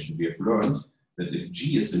situation. We have learned that if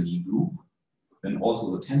G is a Lie group, then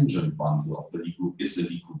also the tangent bundle of the Lie group is a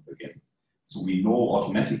Lie group again. So we know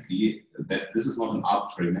automatically that this is not an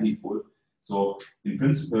arbitrary manifold. So in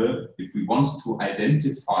principle, if we want to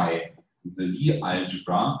identify the Lie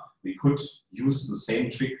algebra, we could use the same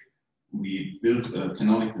trick. We build a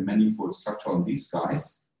canonical manifold structure on these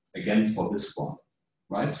guys, again for this one,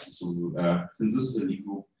 right? So since this is a Lie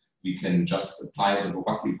group, we can just apply the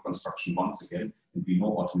Bourbaki construction once again, and we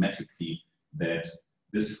know automatically that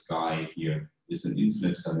this guy here is an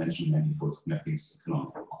infinite dimension manifold mappings to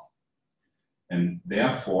canonical one. And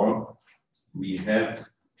therefore, we have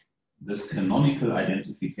this canonical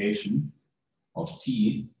identification of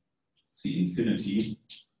T, C infinity,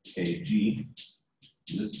 Kg.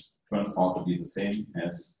 This turns out to be the same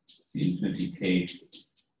as C infinity K,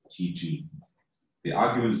 Tg. The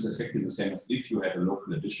argument is exactly the same as if you had a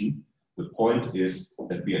local addition. The point is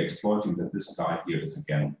that we are exploiting that this guy here is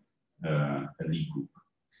again a Lie group.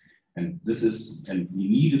 And we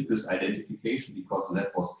needed this identification because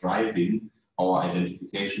that was driving our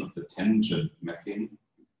identification of the tangent mapping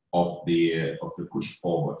of the push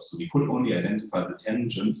forward. So we could only identify the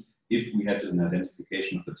tangent if we had an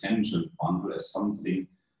identification of the tangent bundle as something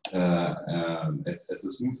as a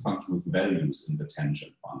smooth function with values in the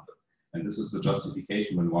tangent bundle. And this is the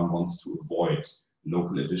justification when one wants to avoid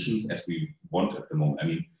local additions as we want at the moment. I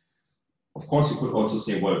mean, of course, you could also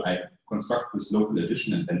say, well, I construct this local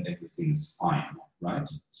addition and then everything is fine, right?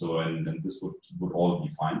 So, and this would all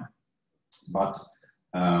be fine. But,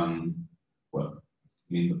 well, I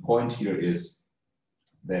mean, the point here is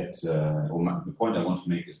that, the point I want to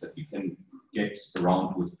make is that we can get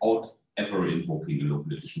around without ever invoking a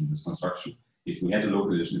local addition in this construction. If we had a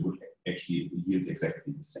local addition, it would actually yield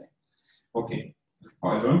exactly the same. Okay,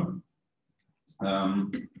 however,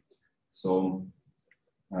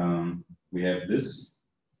 we have this,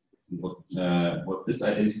 what this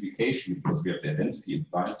identification, because we have the identity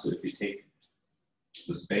implies, so if we take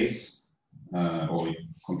the space, or we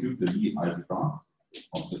compute the Lie algebra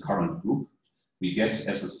of the current group, we get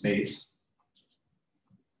as a space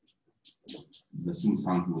the smooth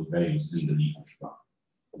function with values in the Lie algebra,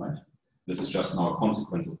 right? This is just now a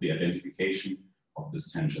consequence of the identification of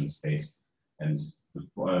this tangent space and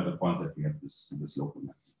the point that we have this local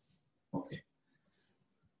map. Okay.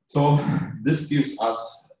 So this gives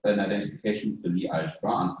us an identification of the Lie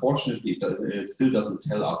algebra. Unfortunately, it still doesn't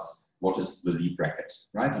tell us what is the Lie bracket,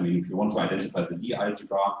 right? I mean, if you want to identify the Lie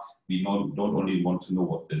algebra, we don't only want to know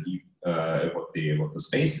what the what the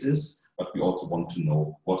space is, but we also want to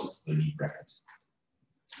know what is the Lie bracket.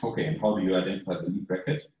 Okay, and how do you identify the Lie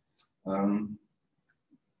bracket?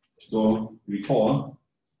 So recall,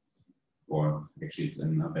 or actually it's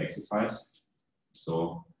another exercise.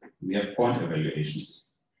 So we have point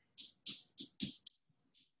evaluations.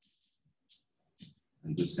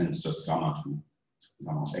 And this tends just gamma to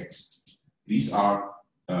gamma of x. These are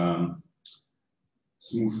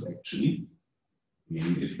smooth actually. I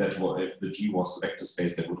mean, if the G was a vector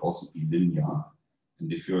space, that would also be linear.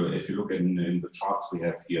 And if you look in the charts we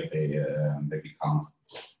have here, they become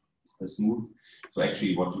smooth. So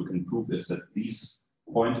actually, what you can prove is that these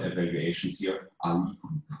point evaluations here are Lie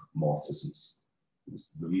group morphisms.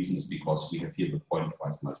 The reason is because we have here the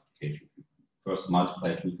pointwise multiplication. First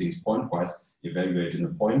multiply two things pointwise, evaluate in a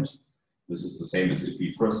point. This is the same as if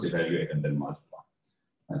we first evaluate and then multiply.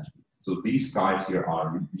 Right? So these guys here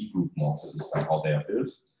are Lie group morphisms by how they are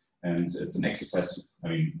built. And it's an exercise. I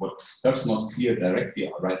mean, what's perhaps not clear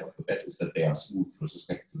directly right off the bat is that they are smooth with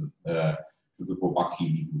respect to the Bourbaki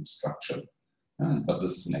Lie group structure. But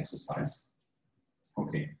this is an exercise.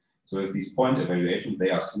 Okay, so with these point evaluations,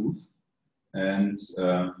 they are smooth. And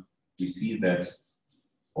we see that,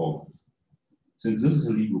 since this is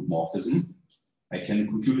a Lie group morphism, I can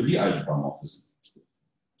compute a Lie algebra morphism.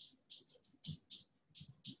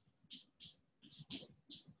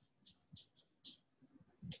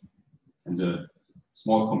 And the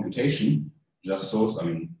small computation just shows, I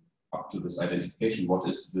mean, up to this identification, what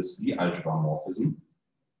is this Lie algebra morphism?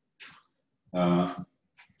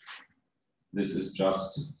 This is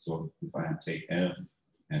just, so if I take L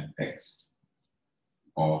and X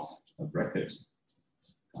of a bracket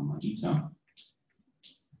gamma eta,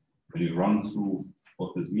 when you run through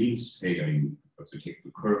what this means, take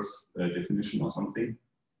the curve definition or something.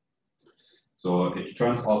 So it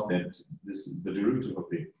turns out that the derivative of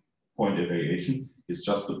the point evaluation is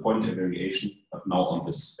just the point evaluation, but now on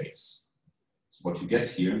this space. So what you get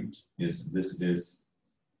here is this is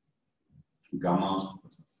gamma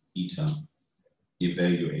eta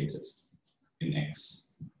evaluated in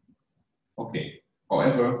X. Okay.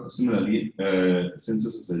 However, similarly, since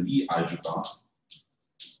this is a Lie algebra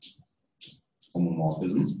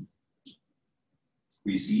homomorphism,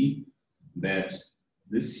 we see that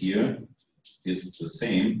this here is the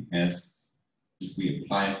same as if we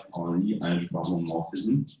apply our Lie algebra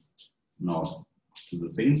homomorphism now to the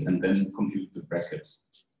things and then compute the bracket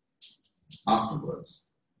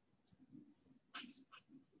afterwards.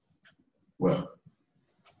 Well,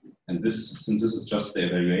 and since this is just the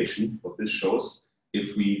evaluation, what this shows,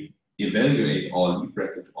 if we evaluate our Lie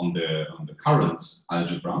bracket on the current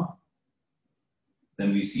algebra,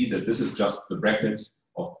 then we see that this is just the bracket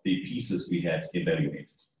of the pieces we had evaluated,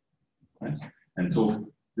 right? And so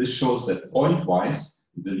this shows that pointwise,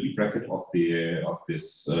 the Lie bracket of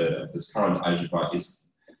this current algebra is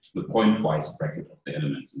the pointwise bracket of the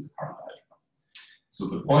elements in the current algebra. So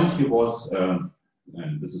the point here was,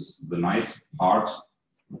 and this is the nice part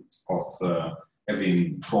of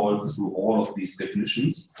having crawled through all of these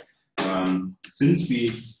definitions. Since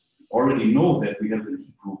we already know that we have a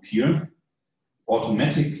Lie group here,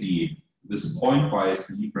 automatically this pointwise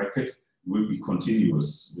Lie bracket will be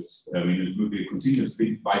continuous. It will be a continuous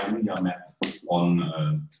bilinear map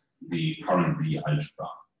on the current Lie algebra.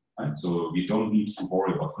 Right? So we don't need to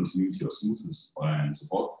worry about continuity or smoothness and so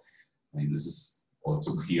forth. And this is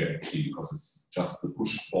also clear actually because it's just the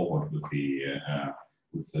push forward with the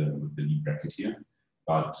Lie bracket here.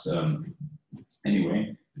 But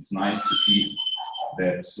anyway, it's nice to see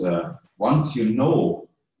that once you know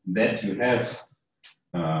that you have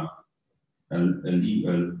a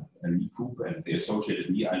Lie group and the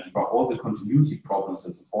associated Lie algebra, all the continuity problems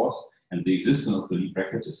and so forth, and the existence of the Lie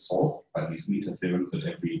bracket is solved by these meta theorems that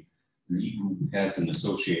every Lie group has an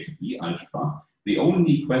associated Lie algebra. The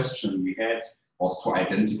only question we had was to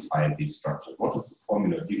identify these structures. What is the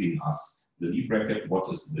formula giving us the Lie bracket?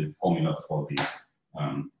 What is the formula for the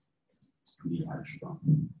Lie algebra?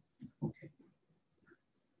 Okay.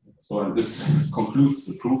 So and this concludes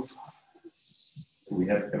the proof. So we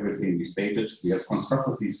have everything we stated. We have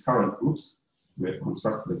constructed these current groups. We have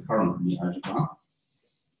constructed the current Lie algebra.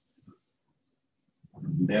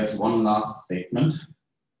 There's one last statement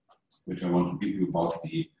which I want to give you about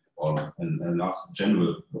or a last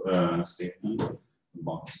general statement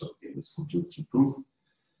about, so okay, this concludes the proof,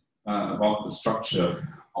 about the structure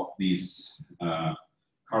of these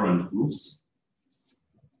current groups.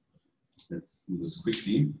 Let's do this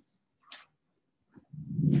quickly.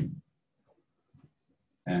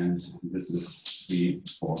 And this is 3,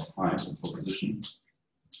 4, 5, the proposition.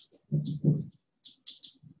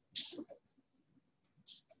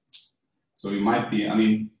 So you might be, I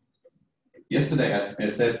mean, yesterday I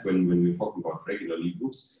said when we were talking about regular Lie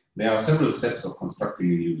groups, there are several steps of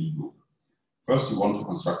constructing a new Lie group. First, you want to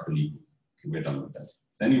construct the Lie group. Okay, we're done with that.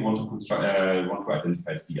 Then you want to construct, want to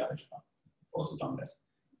identify its Lie algebra. Also done that.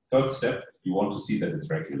 Third step, you want to see that it's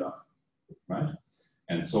regular, right?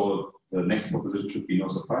 And so the next proposition should be no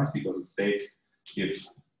surprise because it states if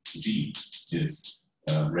G is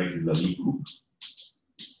a regular Lie group,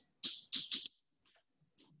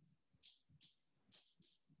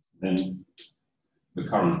 then the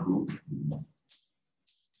current group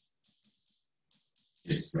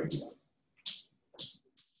is regular.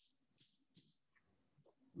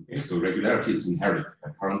 Okay, so regularity is inherent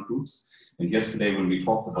by current groups. And yesterday when we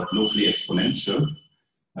talked about locally exponential,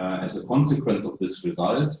 as a consequence of this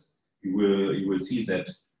result, you will see that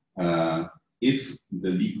if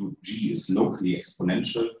the Lie group G is locally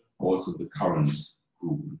exponential, also the current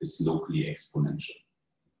group is locally exponential.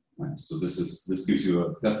 Right? So this gives you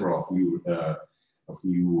a plethora of new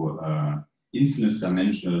infinite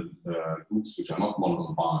dimensional groups which are not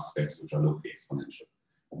monoton Banach spaces, which are locally exponential.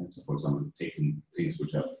 And so, for example, taking things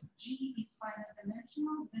which have G is finite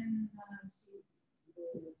dimensional, then so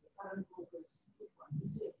the current group is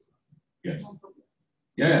zero. Yes. No problem.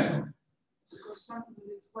 Yeah. Because something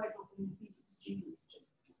that's quite often in physics, G is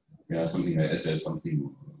just Something like SS,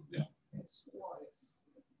 something. Yeah. S or S.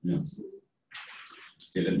 Yeah.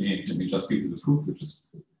 Okay, let me just give you the proof, which is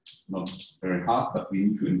not very hard, but we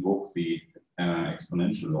need to invoke the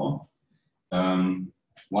exponential law.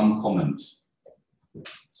 One comment.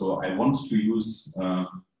 So I want to use the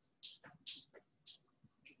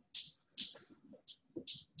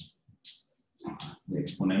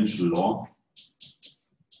exponential law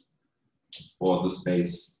for the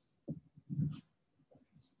space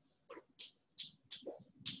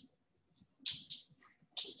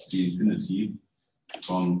C infinity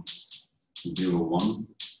from 0, 1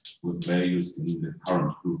 with values in the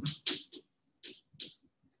current group.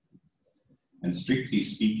 And strictly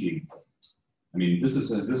speaking, I mean, this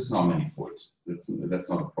is not manifold. That's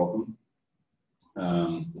not a problem.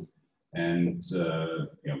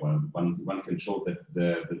 Yeah, well, one can show that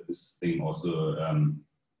this thing also.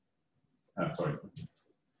 Sorry,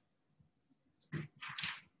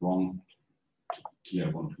 wrong. Here I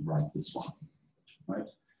want to write this one, right?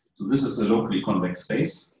 So this is a locally convex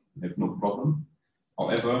space. We have no problem.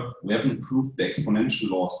 However, we haven't proved the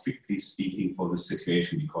exponential law strictly speaking for this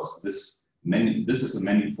situation because this is a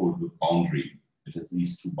manifold with boundary. It has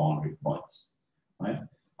these two boundary points, right?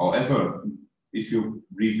 However, if you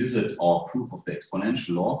revisit our proof of the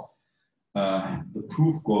exponential law, the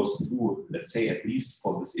proof goes through, let's say, at least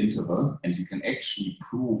for this interval, and you can actually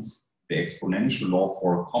prove the exponential law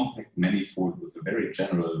for a compact manifold with a very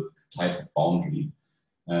general type of boundary.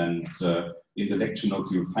 And in the lecture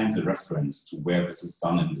notes, you'll find the reference to where this is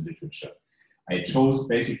done in the literature. I chose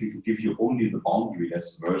basically to give you only the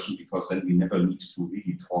boundaryless version because then we never need to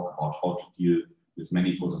really talk about how to deal with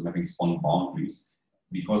manifolds of mappings on boundaries,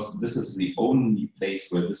 because this is the only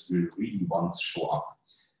place where this will really once show up.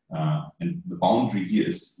 And the boundary here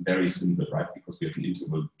is very simple, right? Because we have an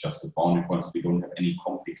interval just with boundary points, we don't have any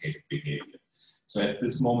complicated behavior. So at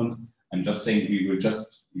this moment, I'm just saying we will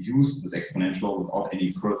just use this exponential law without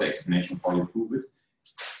any further explanation of how you prove it.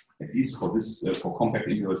 At least for this, for compact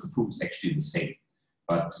intervals, the proof is actually the same.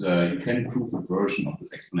 But you can prove a version of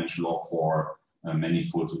this exponential law for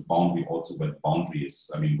manifolds with boundary also, where the boundary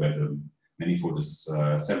is, I mean, where the manifold is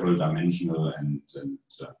several dimensional and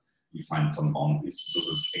you find some boundaries. So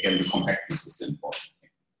this, again, the compactness is the important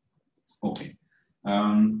thing. Okay.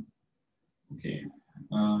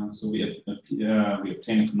 So we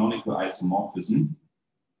obtain a canonical isomorphism,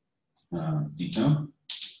 theta,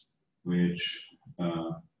 which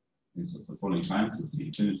is of the following kind. So the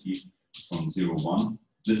infinity from 0, 1.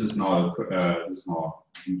 This is now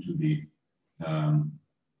due to the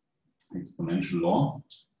exponential law.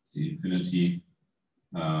 The infinity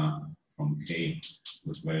from k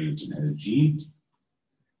with values in LG.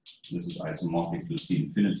 This is isomorphic to C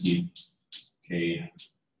infinity k,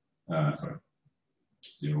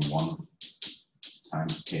 0, 1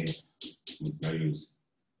 times k with values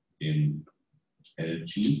in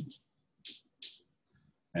LG.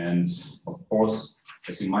 And of course,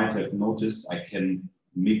 as you might have noticed, I can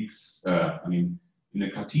mix, I mean, in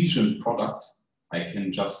a Cartesian product, I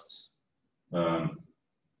can just,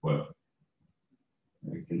 well,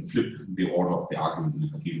 I can flip the order of the arguments in the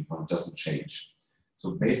Cartesian product, it doesn't change.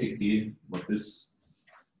 So basically, what this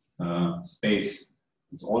space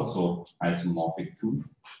is also isomorphic to,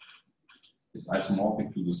 it's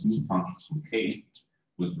isomorphic to the smooth functions from K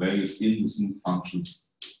with values in the smooth functions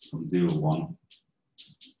from 0, 1,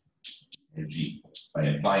 and G by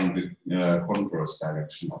applying the converse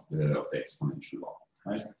direction of the exponential law,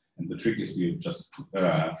 right? And the trick is we just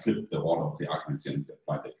flip the order of the arguments here and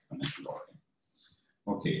apply the exponential law again.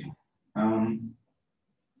 Okay.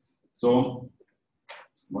 So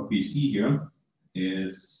what we see here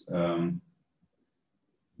is the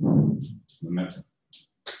map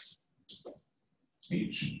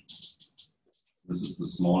H. This is the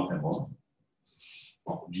small error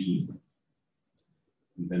of G.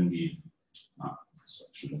 And then we, so I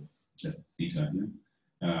should have set theta here.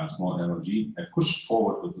 Small error G. I pushed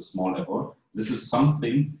forward with the small error. This is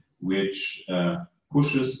something which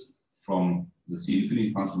pushes from the C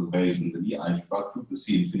infinity function with values in the Lie algebra to the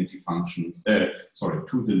C infinity functions, sorry,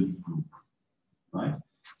 to the Lie group, right?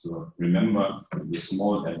 So remember the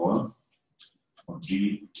small error of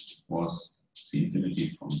G was C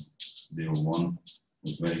infinity from 0, 1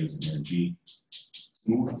 with values in G,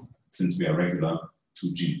 smooth, since we are regular,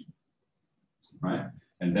 to G, right?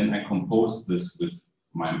 And then I compose this with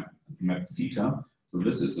my map theta. So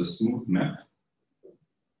this is a smooth map.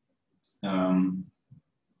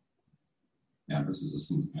 Yeah, this is a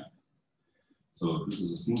smooth map. So this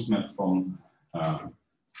is a smooth map from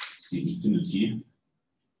C infinity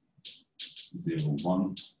 0,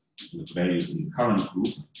 1 with values in the current group.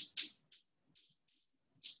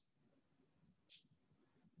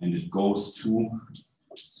 And it goes to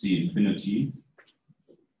C infinity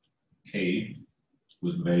K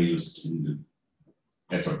with values in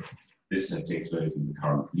the, sorry, this takes values in the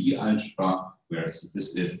current Lie algebra, whereas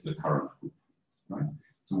this is the current group, right?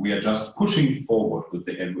 So we are just pushing forward with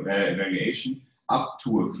the evaluation up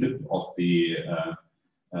to a flip of the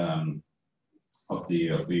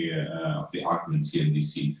arguments here in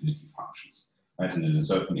these C infinity functions, right? And in a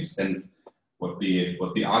certain extent, what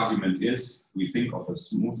the argument is, we think of a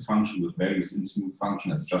smooth function with values in smooth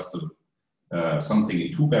function as just something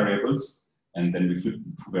in two variables, and then we flip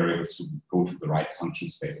the two variables to go to the right function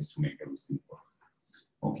spaces to make everything work.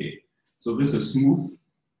 Okay, so this is smooth.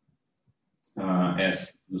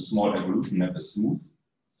 As the small evolution map is smooth.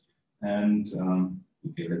 And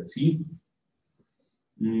okay, let's see.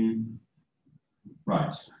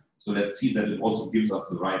 Right, so let's see that it also gives us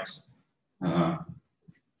the right.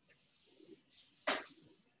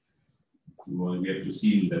 Well, we have to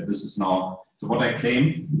see that this is now. So what I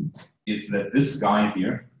claim is that this guy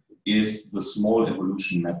here is the small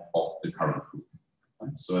evolution map of the current group.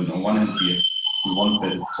 Right? So on one hand, we want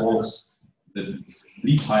that it solves the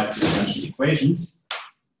Lie-type differential equations.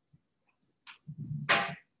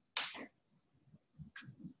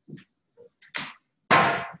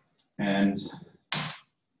 And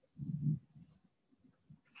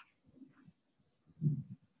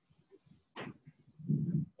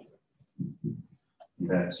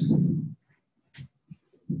that, I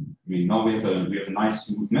mean, now we have a nice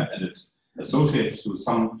smooth map, and it associates to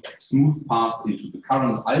some smooth path into the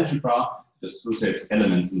current algebra. It associates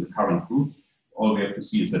elements in the current group. All we have to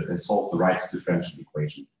see is that they solve the right differential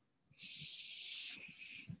equation.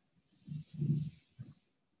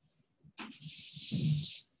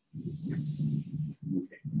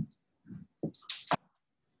 Okay.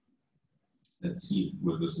 Let's see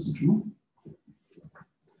whether this is true.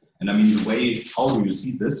 And I mean, the way, how do you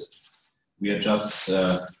see this? We are just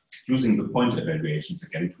using the point evaluations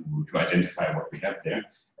again to identify what we have there.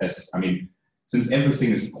 As, I mean, since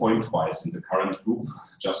everything is pointwise in the current group,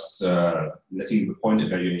 just letting the point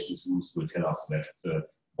evaluations loose will tell us that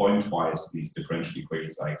pointwise these differential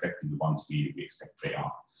equations are exactly the ones we expect they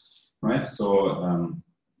are. Right? So,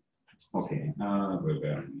 okay, where were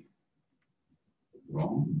we?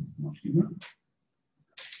 Wrong, not here.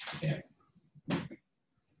 Yeah. Okay.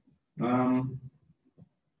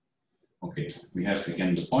 Okay, we have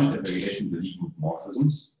again the point evaluation, the Lie group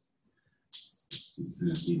morphisms.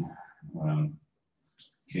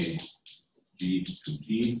 K, G to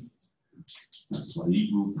G. That's my Lie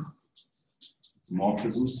group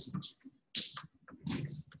morphisms.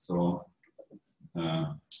 So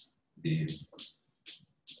the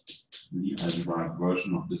Lie algebraic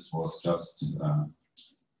version of this was just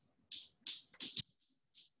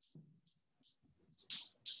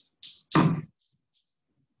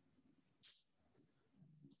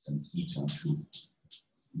since eta to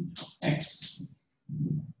eta of x.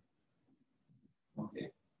 Okay.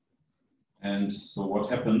 And so what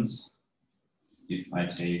happens if I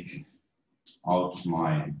take out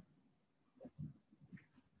my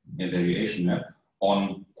evaluation map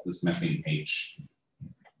on this mapping H?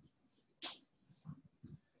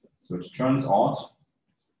 So it turns out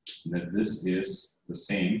that this is the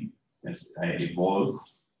same as I evolve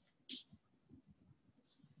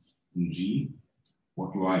in G.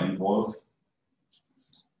 What do I involve?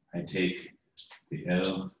 I take the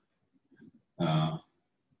L of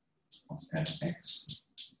X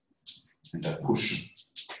and I push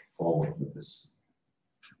forward with this.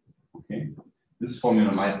 Okay, this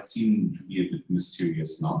formula might seem to be a bit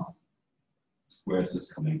mysterious now. Where is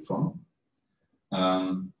this coming from?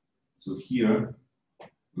 So here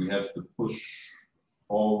we have the push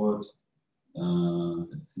forward.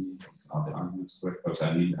 Let's see, are the arguments correct? Because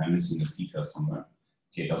I'm missing a theta somewhere.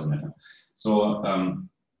 Okay, it doesn't matter. So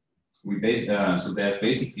so there's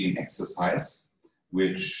basically an exercise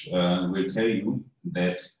which will tell you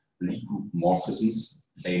that Lie group morphisms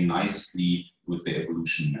play nicely with the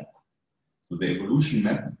evolution map. So the evolution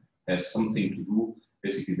map has something to do.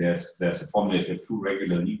 Basically, there's a formula. You have two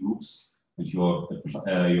regular Lie groups, and you're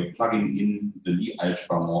plugging in the Lie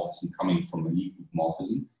algebra morphism coming from a Lie group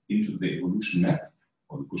morphism into the evolution map,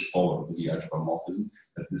 or the push forward of the Lie algebra morphism.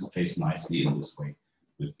 That this plays nicely in this way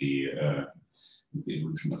with the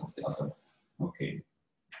evolution map of the other. Okay,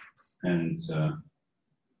 and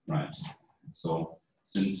right. So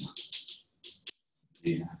since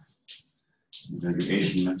the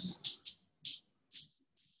aggregation maps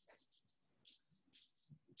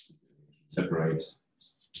separate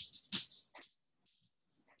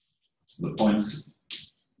the points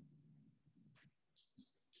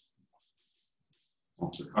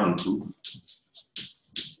of the current group,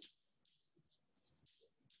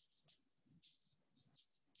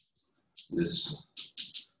 this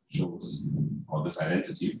shows, or this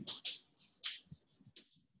identity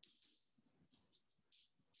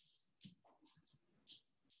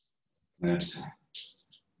that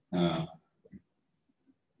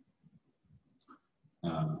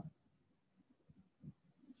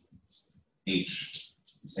H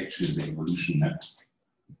is actually the evolution map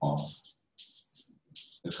of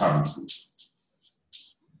the current group.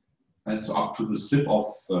 And so up to this flip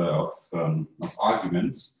of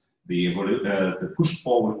arguments, the push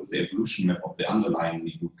forward with the evolution map of the underlying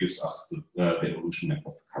Lie group gives us the evolution map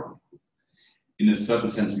of the current group. In a certain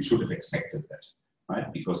sense, we should have expected that,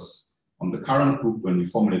 right? Because on the current group, when we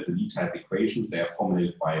formulate the Lie-type equations, they are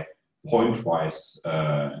formulated by pointwise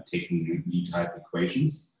taking Lie-type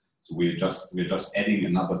equations. So we're just adding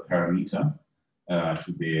another parameter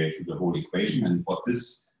to the whole equation. And what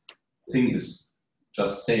this thing is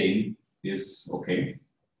just saying is, okay,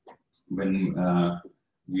 when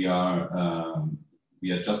we are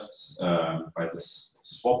just by this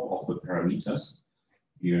swap of the parameters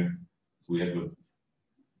here, we have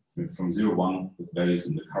from 0, 1 with values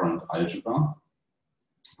in the current algebra.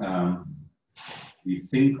 We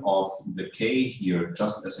think of the k here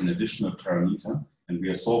just as an additional parameter, and we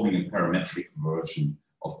are solving a parametric version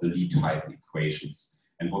of the Lie-type equations.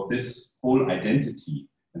 And what this whole identity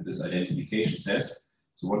and this identification says,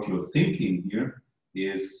 so what you're thinking here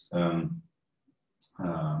is,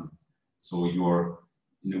 so you're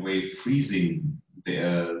in a way freezing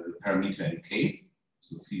the parameter in k.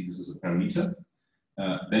 So see, this is a parameter.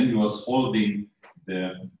 Then you are solving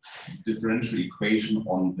the differential equation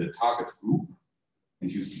on the target group,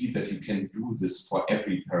 and you see that you can do this for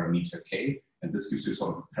every parameter k, and this gives you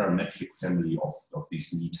sort of a parametric family of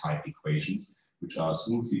these Lie-type equations, which are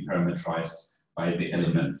smoothly parametrized by the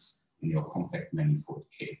elements in your compact manifold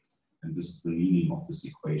k. And this is the meaning of this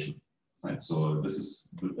equation, right? So this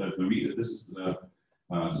is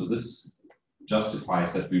so this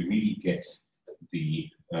justifies that we really get the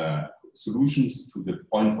solutions to the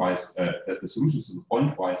pointwise the solutions to the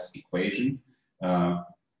pointwise equation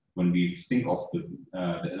when we think of the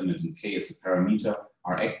element in k as a parameter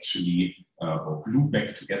are actually or glue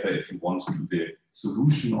back together, if you want, to the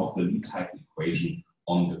solution of the Lie-type equation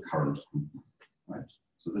on the current group, right?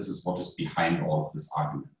 So this is what is behind all of this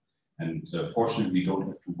argument. And fortunately, we don't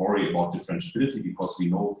have to worry about differentiability because we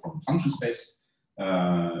know from function space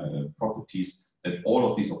properties that all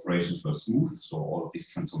of these operations were smooth, so all of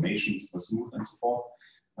these transformations were smooth and so forth.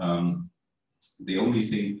 The only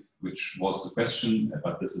thing which was the question,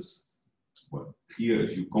 but this is clear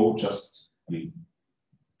if you go just, I mean,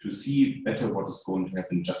 to see better what is going to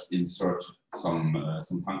happen, just insert some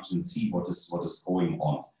function, see what is going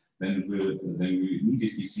on. Then we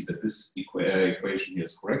immediately see that this equation here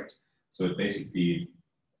is correct. So it basically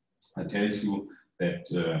tells you that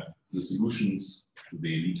the solutions to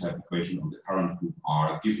the Lie-type equation of the current group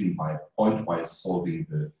are given by pointwise solving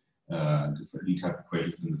the different Lie-type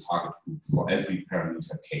equations in the target group for every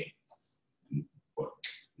parameter k.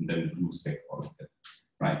 And then it moves back all of that.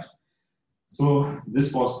 Right. So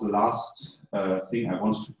this was the last thing I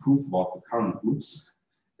wanted to prove about the current groups.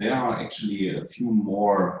 There are actually a few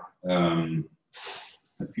more 2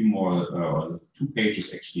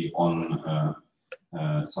 pages actually on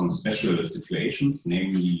some special situations,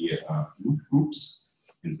 namely loop groups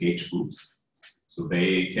and gauge groups. So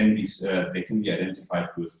they can be identified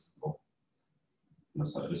with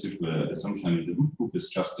a simple assumption. I mean, the loop group is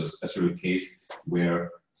just a special case where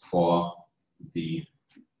for the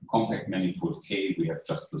compact manifold K we have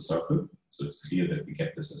just the circle. So it's clear that we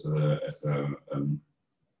get this as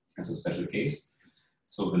a special case.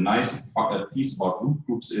 So the nice piece about loop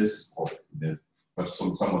groups is, perhaps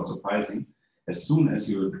somewhat surprising, as soon as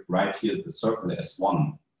you write here the circle as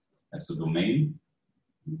 1 as the domain,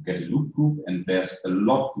 you get a loop group, and there's a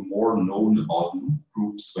lot more known about loop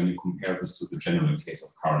groups when you compare this to the general case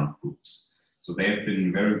of current groups. So they have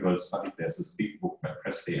been very well studied. There's this big book by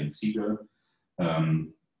Presley and Siegel,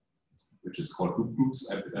 which is called Loop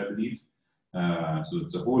Groups, I believe. So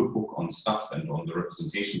it's a whole book on stuff and on the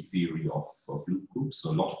representation theory of loop groups.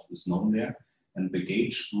 So a lot of this known there. And the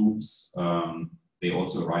gauge groups, they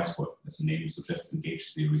also arise, as the name suggests, in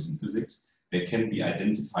gauge theories in physics. They can be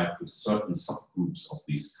identified with certain subgroups of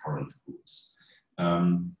these current groups.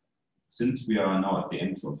 Since we are now at the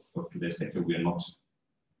end of today's lecture, we are not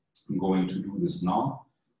going to do this now.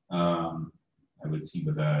 I will see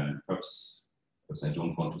whether perhaps I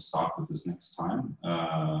don't want to start with this next time.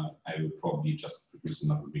 I will probably just produce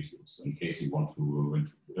another video. So in case you want to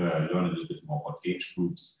learn a little bit more about gauge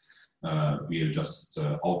groups, we'll just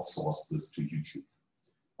outsource this to YouTube.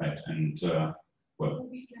 Right, and well.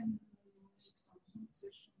 We can make some Zoom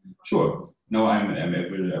session. Sure. No,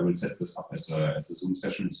 I will set this up as a Zoom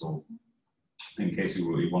session. So in case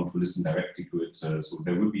you want to listen directly to it, so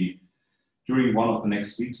there will be during one of the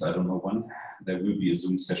next weeks, I don't know when, there will be a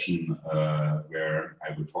Zoom session where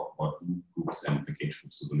I will talk about loop groups and the gauge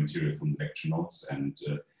groups, so the material from the lecture notes. And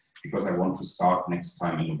because I want to start next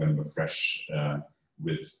time in November fresh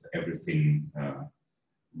with everything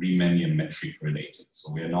Riemannian metric related.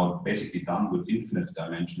 So we are now basically done with infinite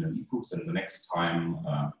dimensional E-groups, and the next time,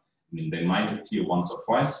 I mean, they might appear once or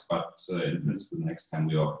twice, but in principle, the next time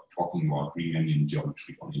we are talking about Riemannian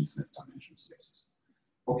geometry on infinite dimensional spaces.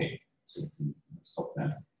 Okay, so we can stop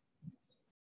there.